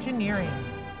Aerospace Engineering.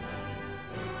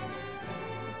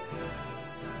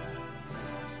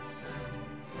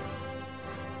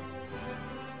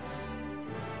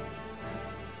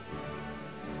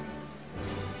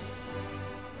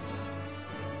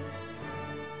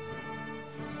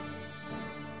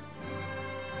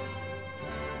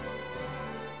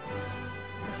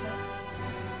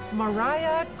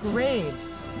 Mariah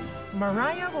Graves.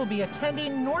 Mariah will be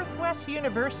attending Northwest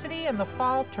University in the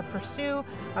fall to pursue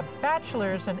a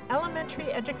bachelor's in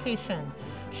elementary education.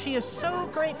 She is so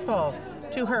grateful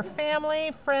to her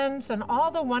family, friends, and all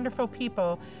the wonderful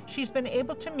people she's been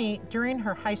able to meet during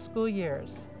her high school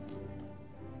years.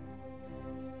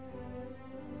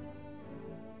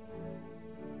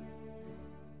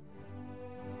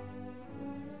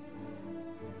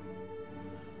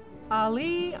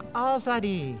 Ali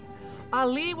Alzadi.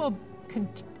 Ali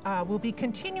will be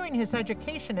continuing his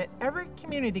education at Everett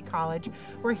Community College,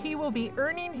 where he will be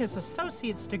earning his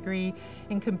associate's degree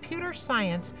in computer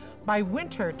science by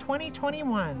winter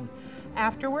 2021.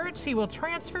 Afterwards, he will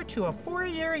transfer to a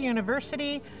four-year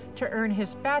university to earn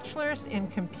his bachelor's in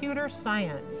computer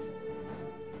science.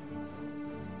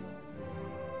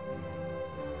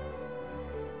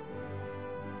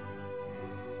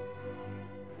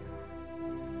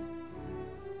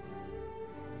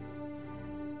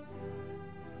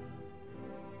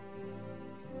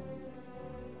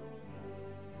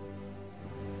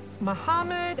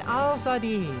 Muhammad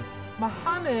Al-Zadi.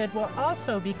 Muhammad will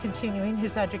also be continuing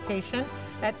his education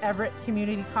at Everett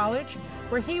Community College,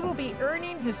 where he will be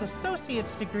earning his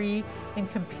associate's degree in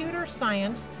computer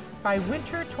science by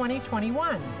winter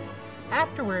 2021.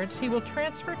 Afterwards, he will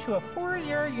transfer to a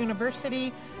four-year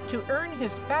university to earn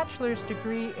his bachelor's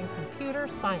degree in computer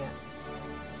science.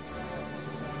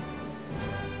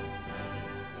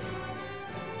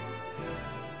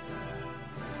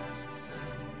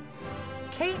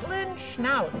 Caitlin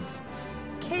Schnautz.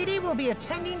 Katie will be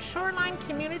attending Shoreline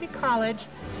Community College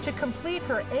to complete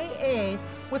her AA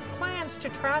with plans to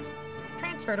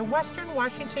transfer to Western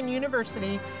Washington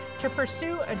University to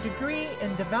pursue a degree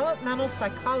in developmental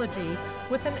psychology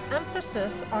with an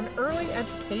emphasis on early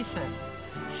education.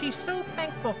 She's so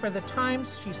thankful for the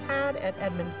times she's had at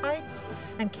Edmond Heights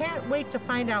and can't wait to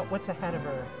find out what's ahead of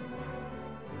her.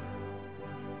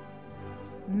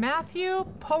 Matthew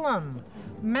Pullum.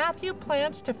 Matthew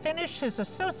plans to finish his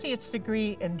associate's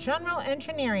degree in general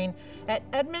engineering at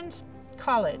Edmonds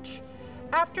College,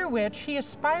 after which he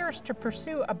aspires to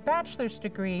pursue a bachelor's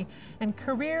degree and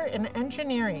career in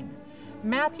engineering.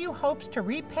 Matthew hopes to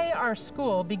repay our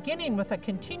school, beginning with a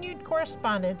continued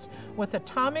correspondence with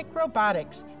Atomic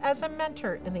Robotics as a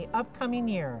mentor in the upcoming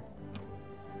year.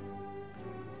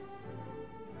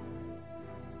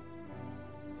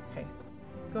 Okay,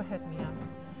 go ahead, Mia.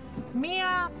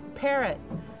 Mia Parrott.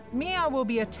 Mia will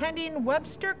be attending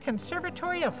Webster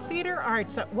Conservatory of Theater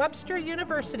Arts at Webster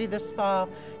University this fall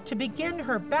to begin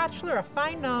her Bachelor of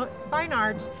Fine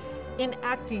Arts in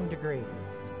Acting degree.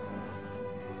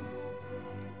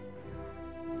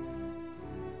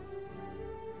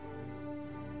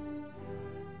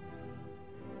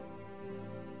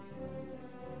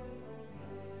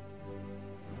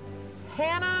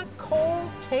 Hannah Cole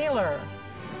Taylor.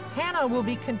 Hannah will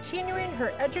be continuing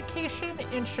her education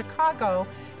in Chicago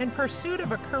in pursuit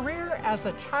of a career as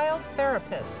a child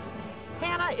therapist.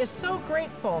 Hannah is so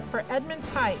grateful for Edmonds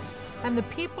Heights and the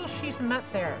people she's met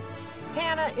there.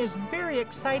 Hannah is very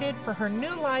excited for her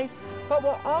new life, but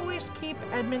will always keep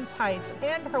Edmonds Heights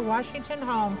and her Washington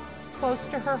home close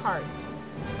to her heart.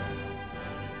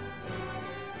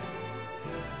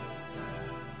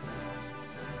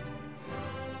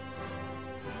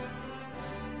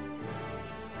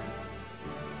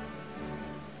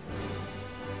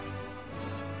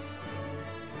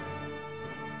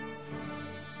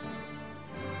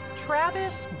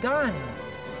 Travis Gunn.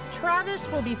 Travis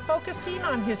will be focusing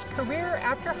on his career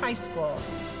after high school.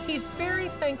 He's very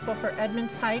thankful for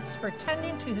Edmonds Heights for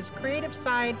tending to his creative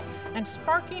side and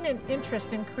sparking an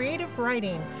interest in creative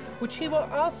writing, which he will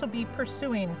also be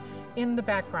pursuing in the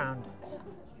background.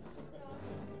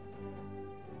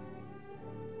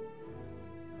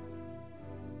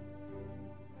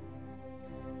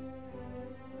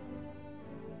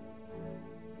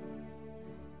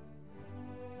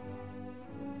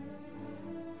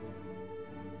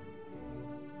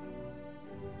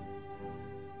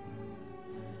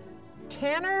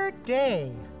 Tanner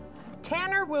Day.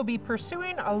 Tanner will be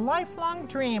pursuing a lifelong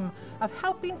dream of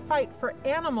helping fight for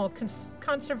animal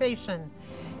conservation.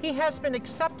 He has been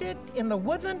accepted in the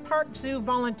Woodland Park Zoo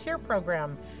volunteer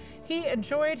program. He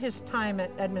enjoyed his time at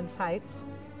Edmonds Heights.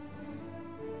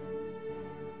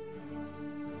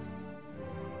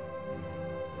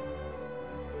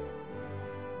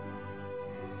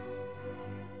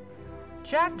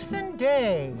 Jackson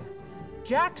Day.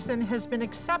 Jackson has been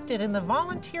accepted in the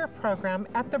volunteer program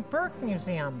at the Burke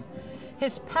Museum.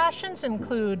 His passions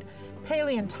include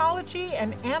paleontology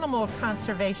and animal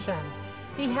conservation.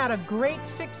 He had a great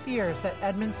 6 years at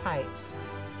Edmonds Heights.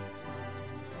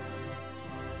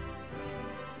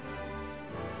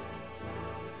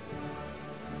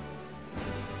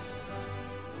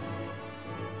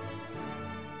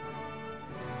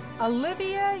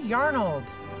 Olivia Yarnold.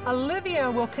 Olivia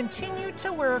will continue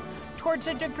to work towards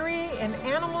a degree in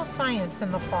animal science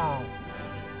in the fall.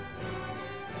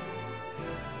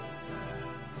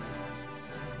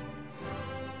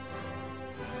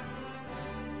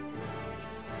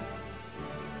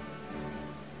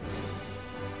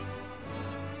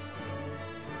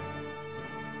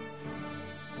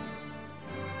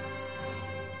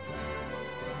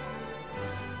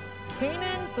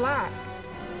 Kanan Black.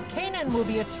 Kanan will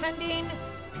be attending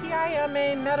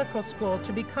PIMA Medical School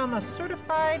to become a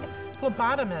certified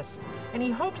phlebotomist, and he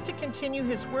hopes to continue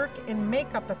his work in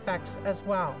makeup effects as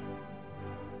well.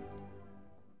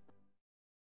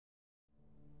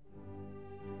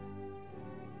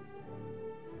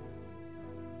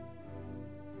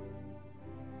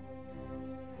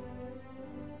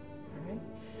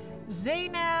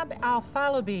 Zainab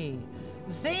Al-Thalabi.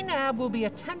 Zainab will be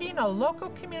attending a local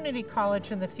community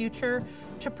college in the future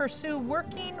to pursue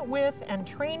working with and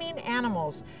training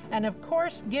animals, and of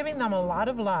course giving them a lot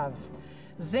of love.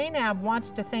 Zainab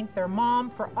wants to thank their mom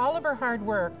for all of her hard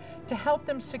work to help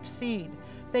them succeed.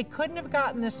 They couldn't have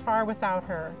gotten this far without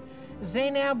her.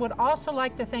 Zainab would also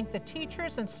like to thank the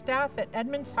teachers and staff at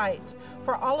Edmonds Heights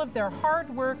for all of their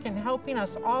hard work in helping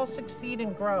us all succeed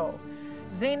and grow.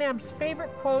 Zainab's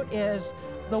favorite quote is,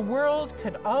 "The world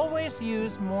could always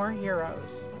use more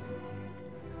heroes."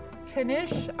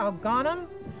 Kanish Al-Ghanem.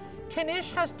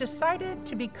 Kanish has decided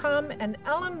to become an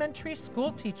elementary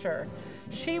school teacher.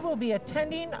 She will be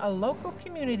attending a local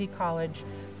community college,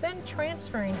 then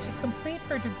transferring to complete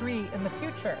her degree in the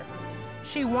future.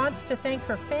 She wants to thank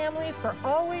her family for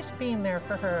always being there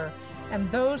for her and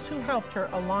those who helped her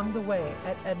along the way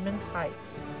at Edmonds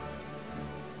Heights.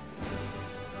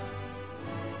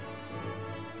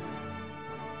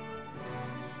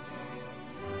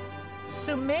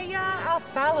 Sumaya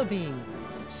Al-Thalabi.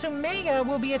 Sumaya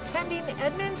will be attending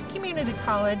Edmonds Community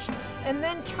College and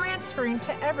then transferring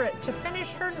to Everett to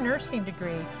finish her nursing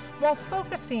degree while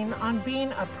focusing on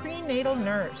being a prenatal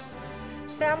nurse.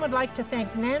 Sam would like to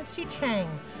thank Nancy Chang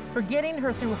for getting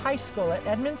her through high school at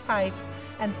Edmonds Heights,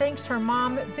 and thanks her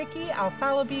mom, Vicky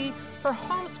Al-Thalabi, for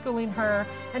homeschooling her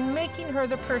and making her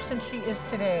the person she is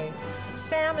today.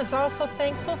 Sam is also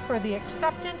thankful for the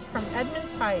acceptance from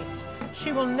Edmonds Heights.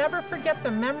 She will never forget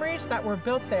the memories that were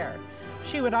built there.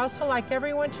 She would also like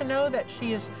everyone to know that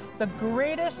she is the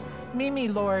greatest Mimi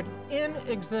Lord in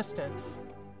existence.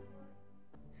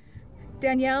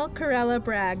 Danielle Corella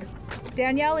Bragg.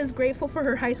 Danielle is grateful for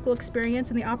her high school experience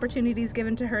and the opportunities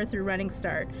given to her through Running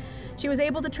Start. She was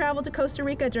able to travel to Costa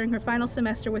Rica during her final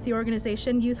semester with the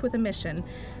organization Youth with a Mission.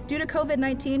 Due to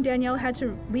COVID-19, Danielle had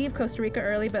to leave Costa Rica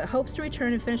early, but hopes to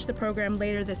return and finish the program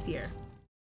later this year.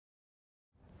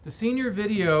 The senior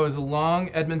video is a long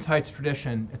Edmonds Heights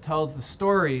tradition. It tells the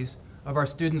stories of our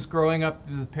students growing up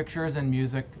through the pictures and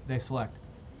music they select.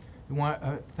 We want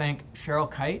to thank Cheryl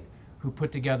Kite, who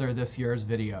put together this year's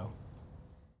video.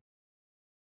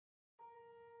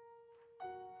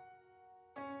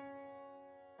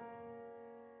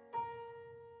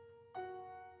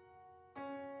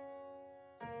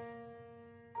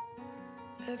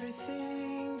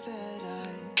 Everything that I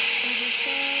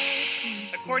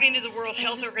According to the World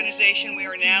Health Organization, we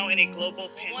are now in a global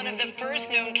pandemic. One of the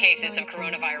first known cases of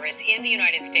coronavirus in the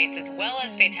United States, as well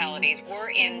as fatalities,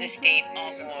 were in the state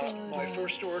of Guam. My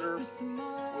first order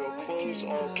will close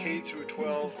all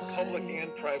K-12 public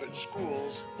and private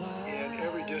schools in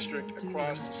every district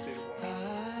across the state of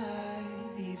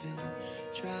Wyoming. I even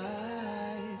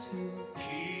try to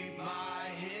keep my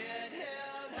head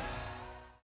held high.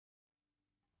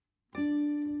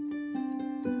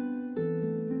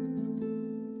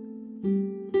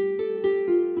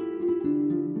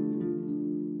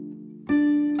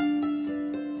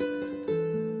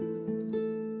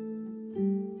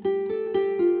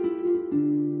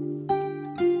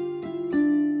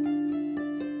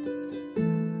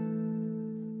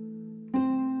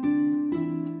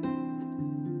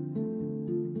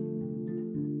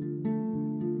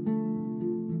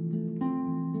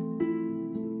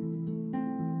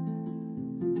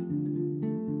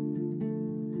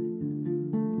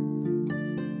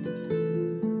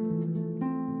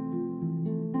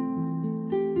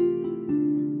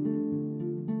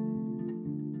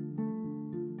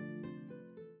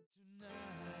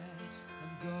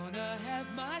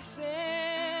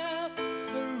 Myself a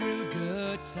real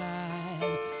good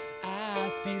time.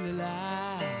 I feel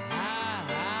alive,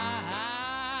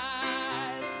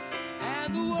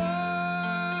 and the world,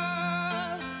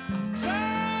 I'm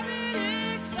turning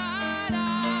inside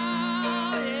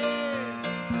out.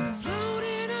 Yeah, I'm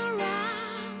floating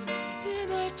around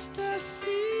in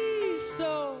ecstasy.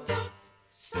 So don't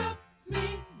stop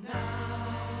me now.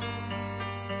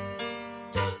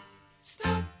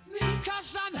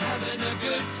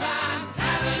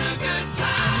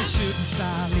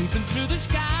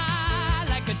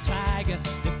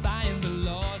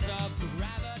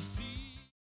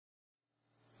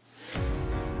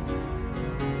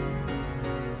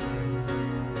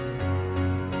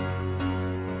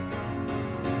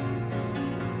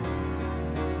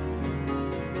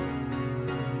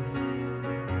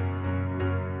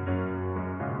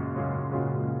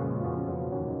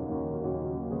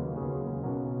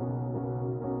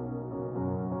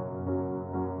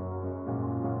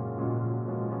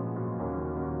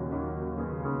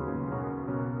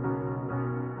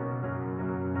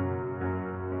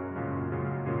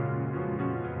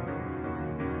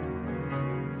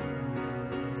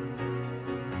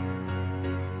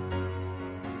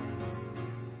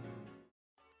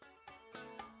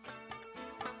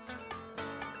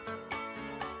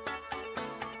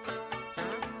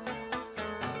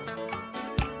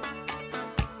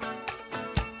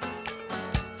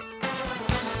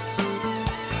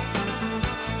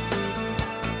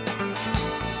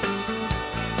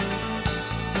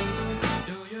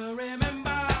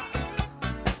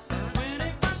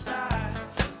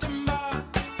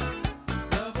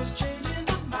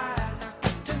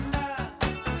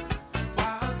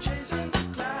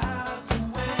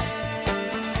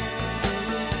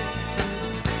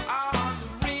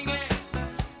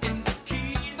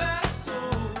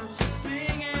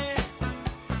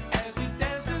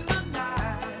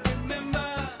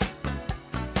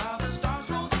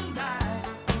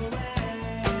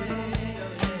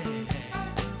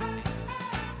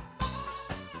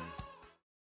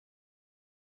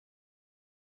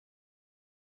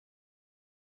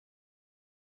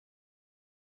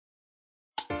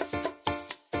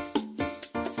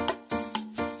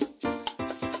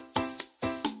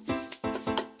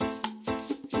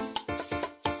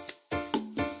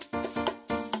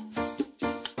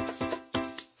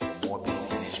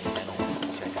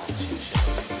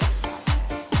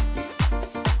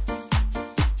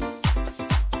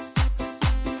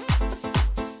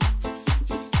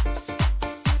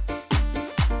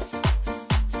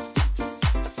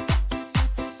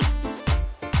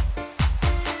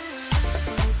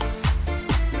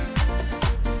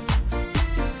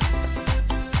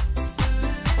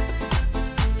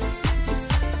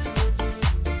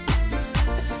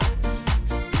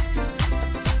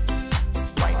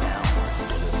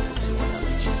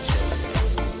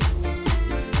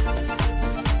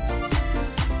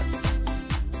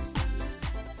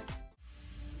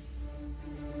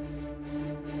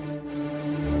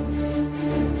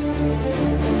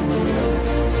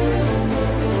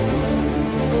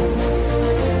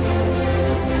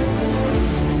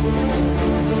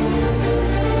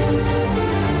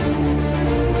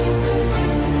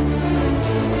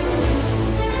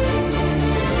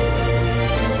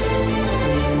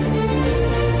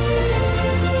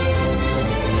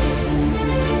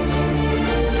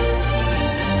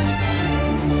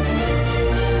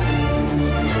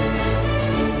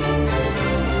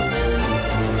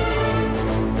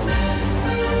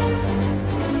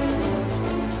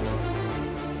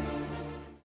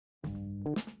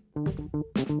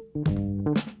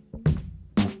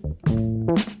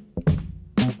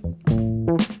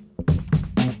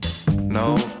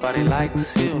 Nobody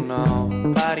likes you,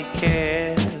 nobody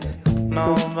cares.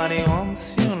 Nobody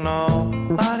wants you,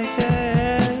 nobody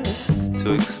cares.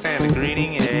 To extend a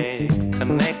greeting, a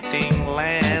connecting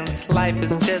lands. Life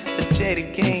is just a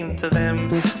jaded game to them.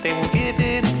 They will give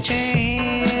it a chance.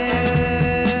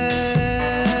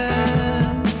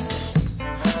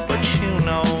 But you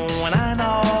know, and I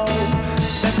know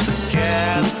that the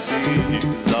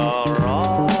galaxies are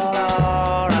all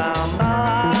around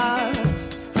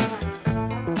us.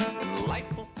 And light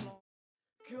will flow.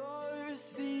 Go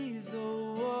see the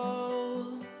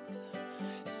world.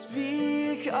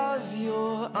 Speak of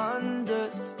your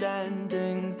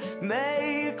understanding.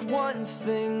 Make one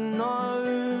thing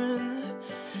known,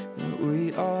 that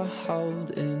we are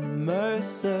held in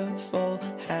merciful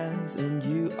hands, and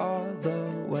you are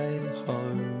the way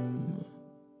home.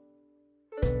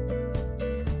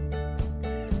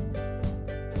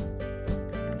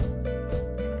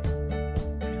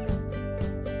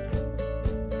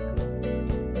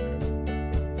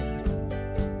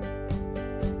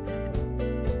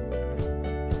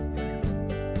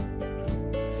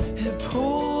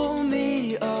 Pull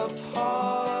me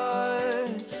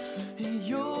apart, and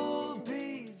you'll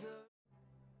be the...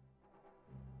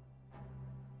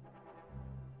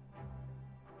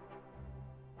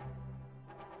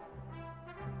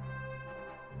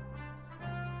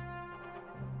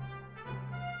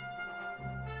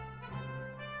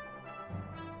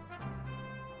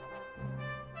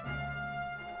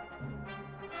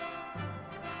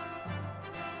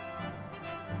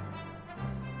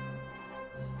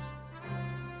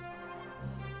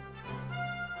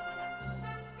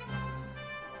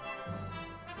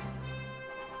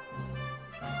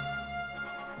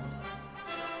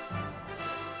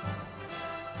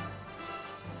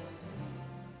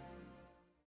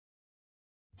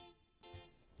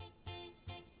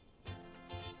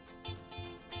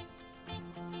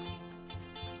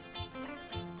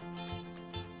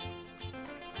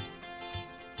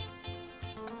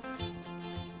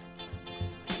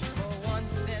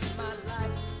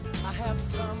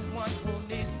 Someone who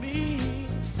needs me,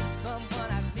 someone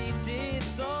I've needed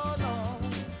so long.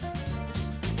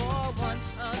 For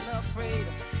once unafraid,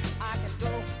 I can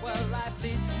go where life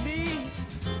leads me.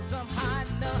 Somehow I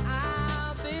know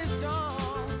I'll be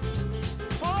strong.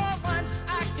 For once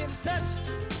I can touch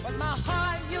what my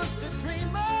heart used to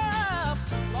dream of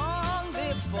long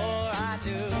before I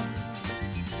do.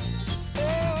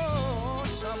 Oh,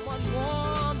 someone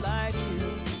warm like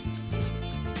you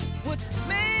would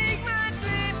make my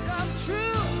dream come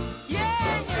true.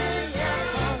 Yeah, yeah, yeah.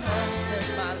 For once in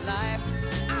my life,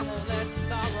 I won't let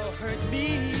sorrow hurt me,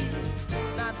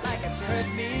 not like it's hurt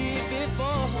me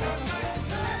before.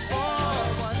 For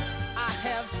once I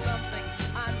have something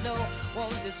I know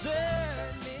won't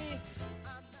desert me.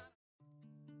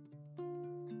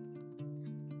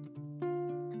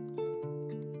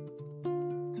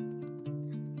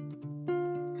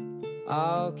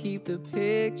 I'll keep the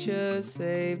pictures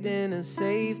saved in a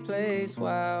safe place.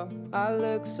 Wow, I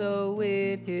look so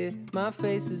weird here. My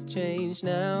face has changed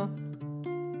now.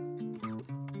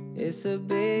 It's a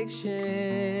big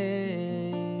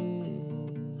shame.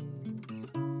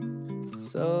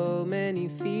 So many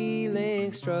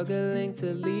feelings struggling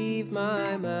to leave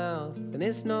my mouth. And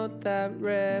it's not that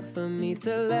rare for me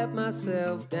to let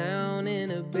myself down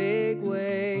in a big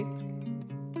way.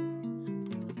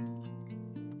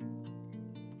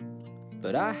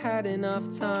 But I had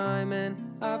enough time and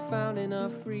I found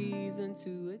enough reason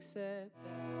to accept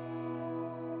that.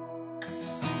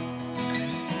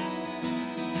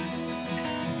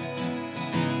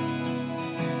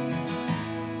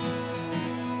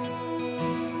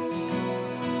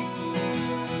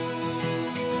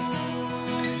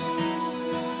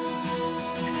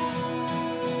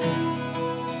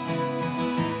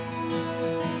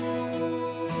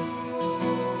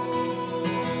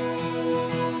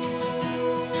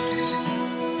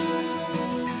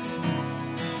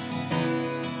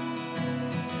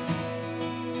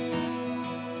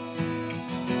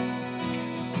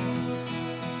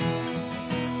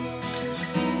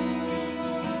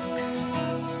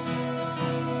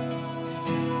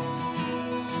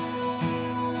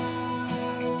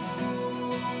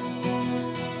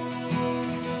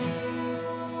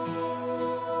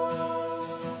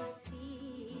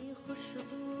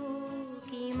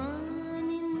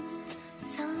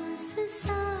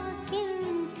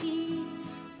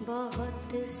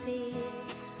 बहुत से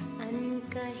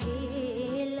अनकहे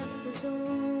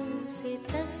लफ्जों से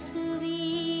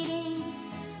तस्वीरें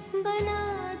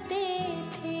बनाते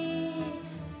थे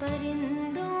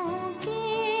परिंदों के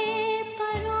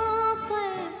परों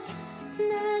पर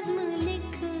नज़्म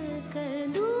लिख कर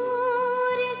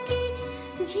दूर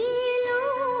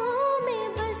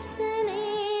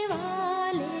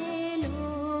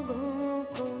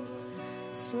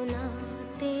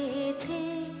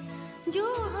जो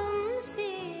हमसे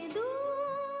दूर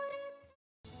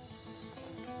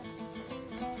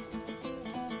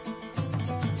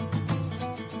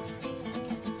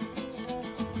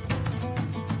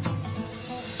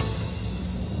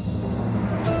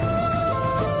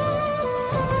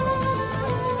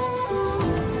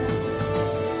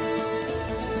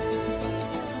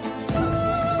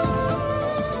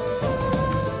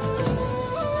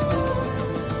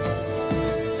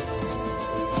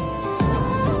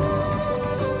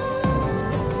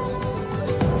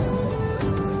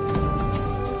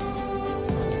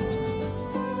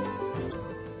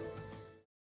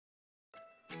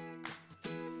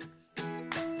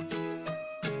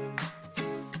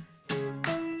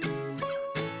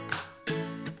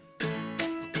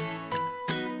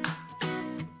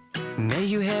May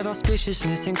you have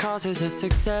auspiciousness and causes of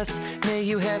success. May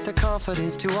you have the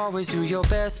confidence to always do your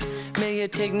best. May you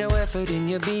take no effort in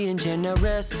your being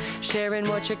generous, sharing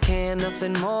what you can,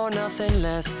 nothing more, nothing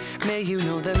less. May you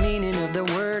know the meaning of the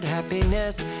word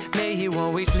happiness. May you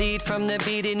always lead from the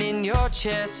beating in your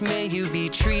chest. May you be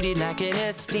treated like an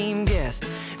esteemed guest.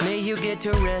 May you get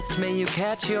to rest, may you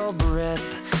catch your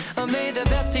breath. May the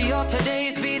best of your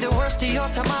todays be the worst of your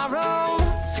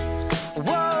tomorrows.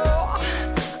 Whoa!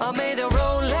 May the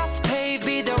road less paved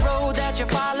be the road that you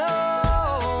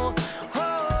follow.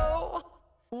 Oh,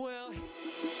 well.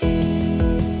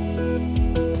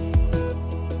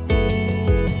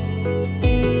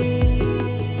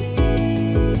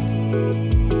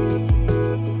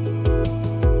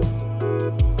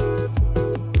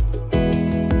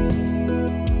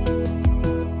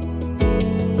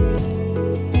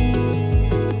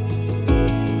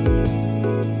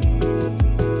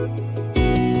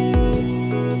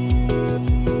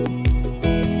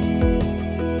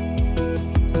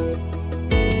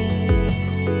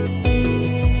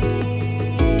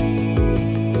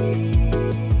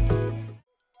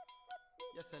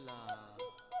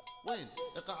 وين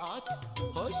ايقاعات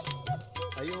خش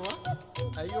ايوه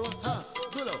ايوه ها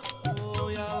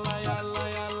قولوا يلا يلا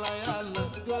يلا يلا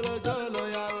قولوا قولوا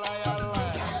يلا يلا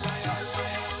يلا يلا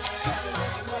يلا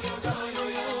قولوا قولوا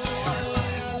يلا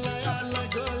يلا يلا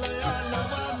قولوا يلا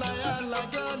والله يلا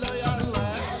قولوا يلا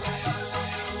يلا يلا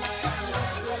يلا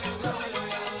قولوا قولوا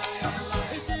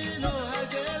يلا شيلوها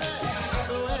شيله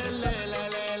والليله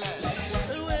ليله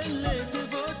واللي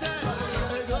تفوته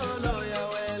قولوا يا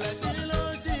ويله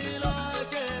شيلوا شيلوها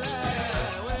شيله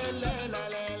والليله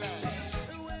ليله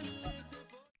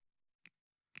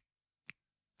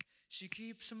She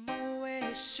keeps a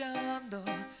Moet Chandon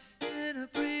in a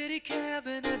pretty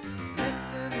cabinet. Let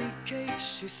them eat cake,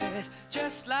 she says,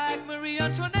 just like Marie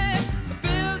Antoinette.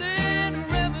 Building a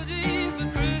remedy for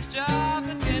Khrushchev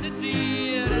and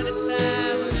Kennedy. And at a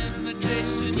time of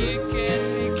invitation you can't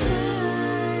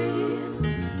decline.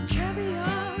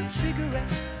 Caviar and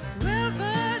cigarettes, well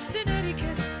versed in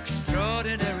etiquette,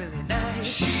 extraordinarily nice.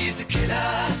 She's a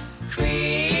killer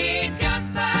queen, got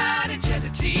body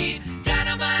gelatine,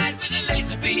 dynamite with a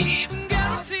laser beam,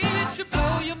 guaranteed to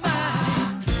blow your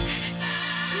mind.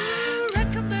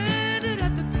 Recommended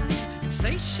at the price,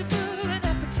 insatiable and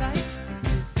appetite.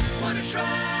 Wanna try?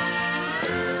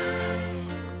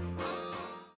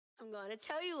 I'm gonna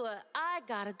tell you what I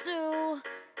gotta do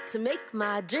to make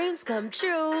my dreams come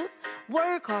true.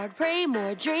 Work hard, pray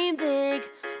more, dream big.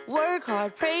 Work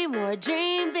hard, pray more,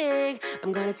 dream big.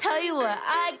 I'm gonna tell you what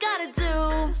I gotta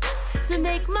do to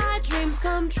make my dreams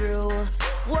come true.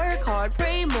 Work hard,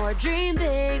 pray more, dream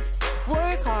big.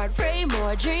 Work hard, pray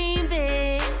more, dream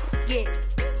big. Yeah.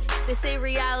 They say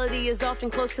reality is often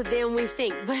closer than we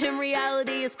think, but in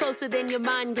reality it's closer than your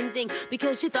mind can think,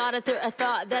 because you thought a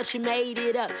thought that you made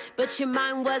it up, but your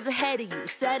mind was ahead of you.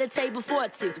 Set a table for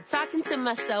two, talking to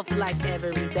myself like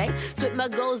every day. Spit my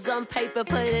goals on paper,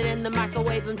 put it in the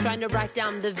microwave. I'm trying to write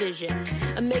down the vision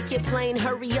and make it plain.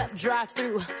 Hurry up, drive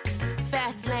through.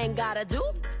 Fast lane gotta do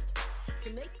to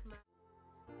make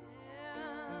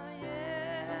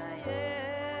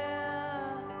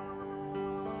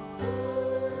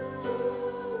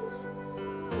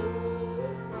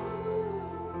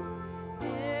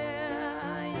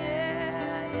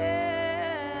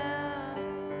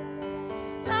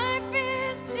Life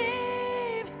is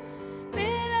cheap,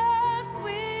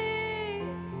 bittersweet,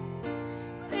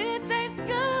 but it tastes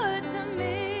good to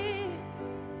me.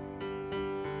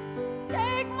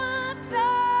 Take my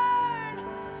turn,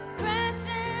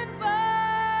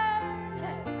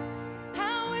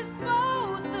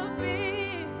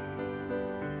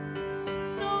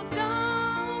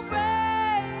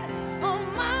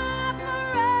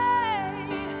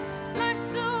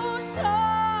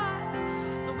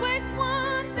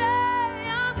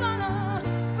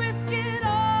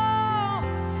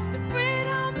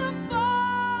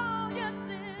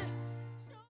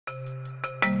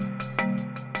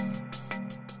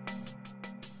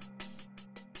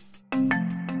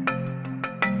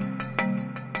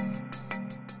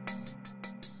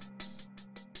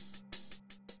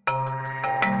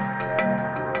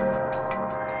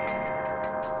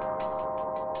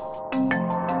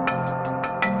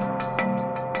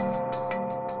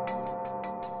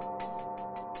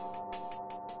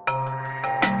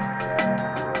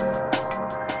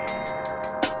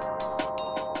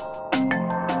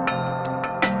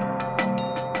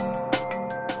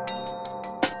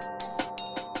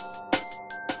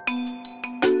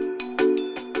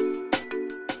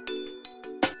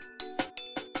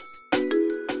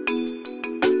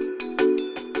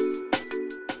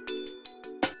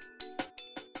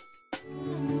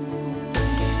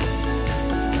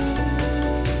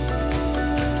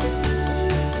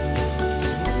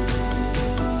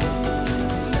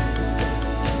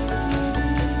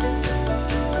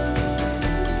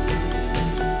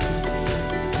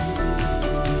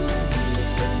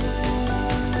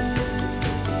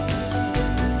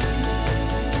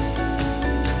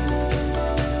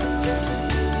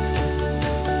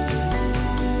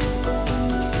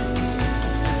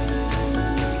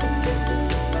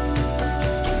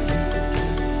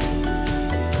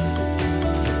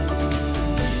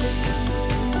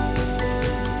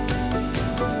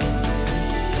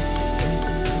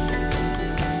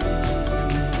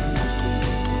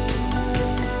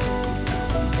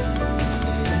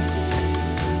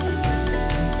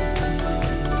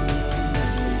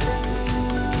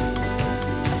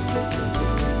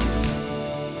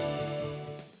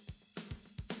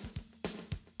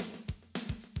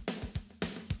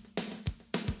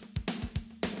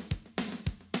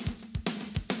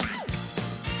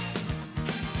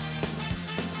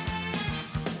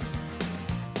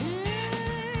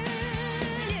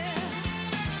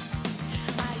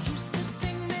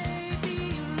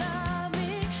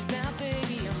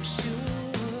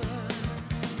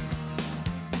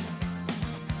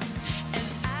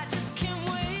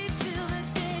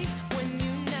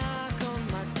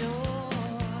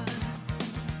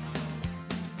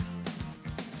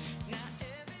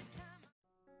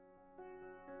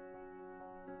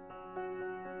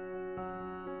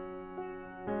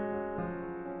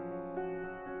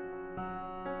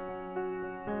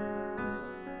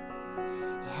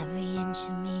 Every inch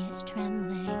of me is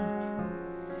trembling,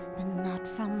 but not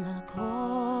from the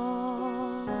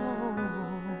cold.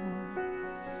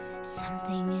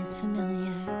 Something is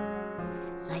familiar,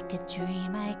 like a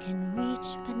dream I can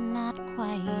reach but not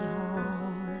quite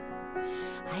hold.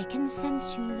 I can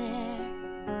sense you there,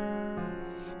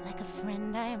 like a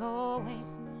friend I've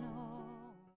always known.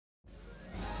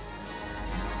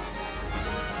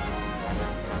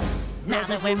 Now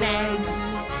that we're men,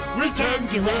 we can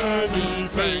do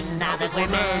anything. Now that we're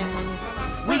men,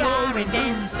 we are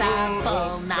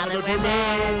invincible. Now that we're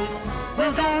men,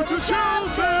 we'll go to Shell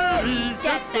City,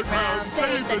 get the crown,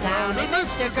 save the town, and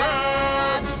Mr.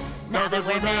 Krabs. Now that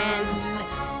we're men,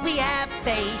 we have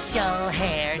facial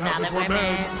hair. Now that we're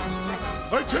men,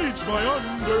 I changed my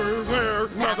underwear.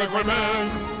 now that we're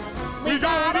men, we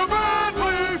got a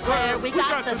manly flair. We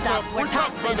got the stuff, we're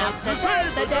tough enough to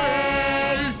save the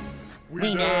day.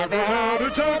 We never had a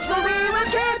chance when we were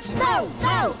kids. No,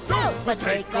 no, no. But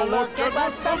take a look at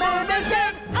what the mermaid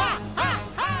did. Ha, ha,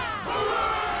 ha!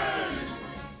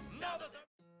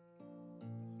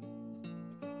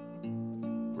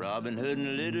 Robin Hood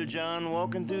and Little John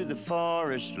walking through the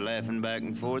forest, laughing back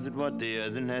and forth at what the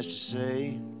other has to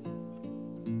say.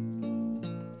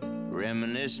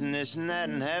 Reminiscing this and that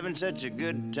and having such a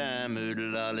good time.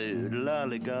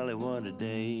 Oodle-lolly, golly, what a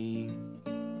day.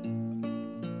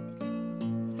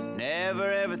 Never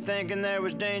ever thinking there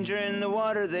was danger in the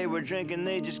water they were drinking,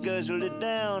 they just guzzled it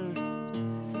down.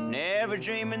 Never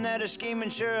dreaming that a scheming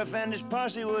sheriff and his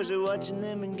posse was a-watching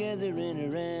them and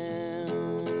gathering around.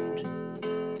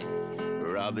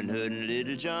 Robin Hood and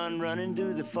Little John running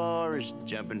through the forest,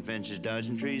 jumping fences,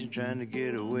 dodging trees and trying to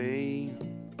get away.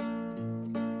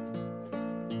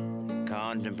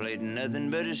 Contemplating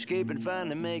nothing but escape and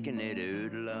finally making it.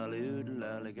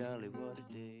 Oodle-lolly, golly, what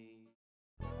a day.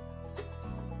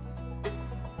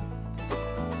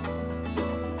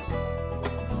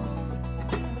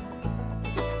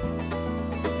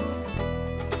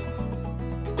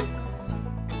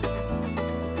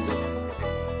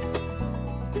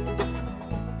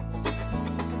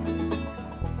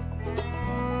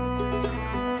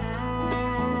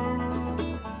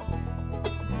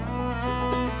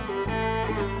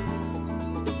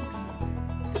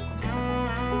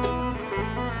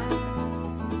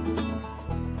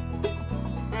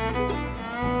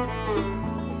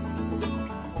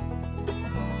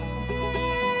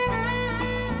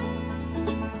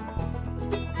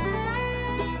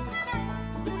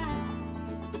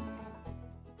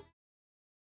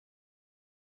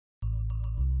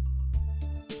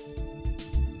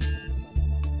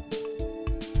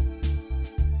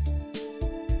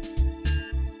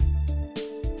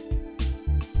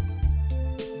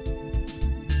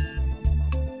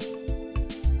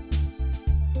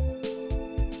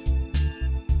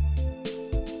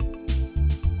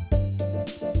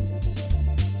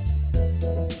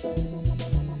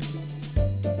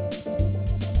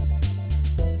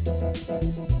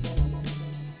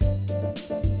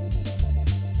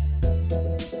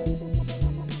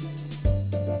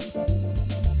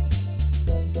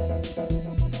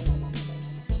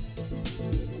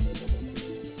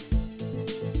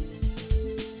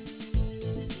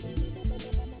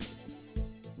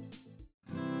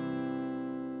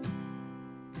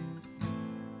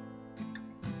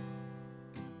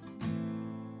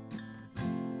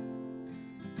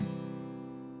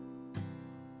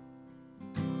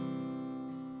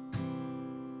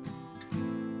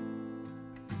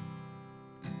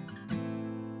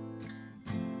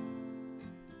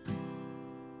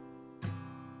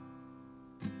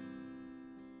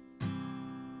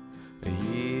 A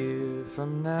year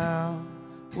from now,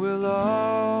 we'll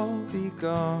all be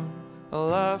gone.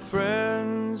 All our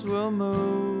friends will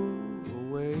move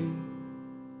away,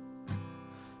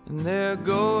 and they're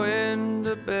going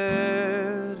to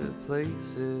better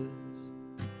places.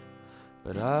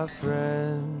 But our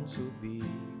friends will be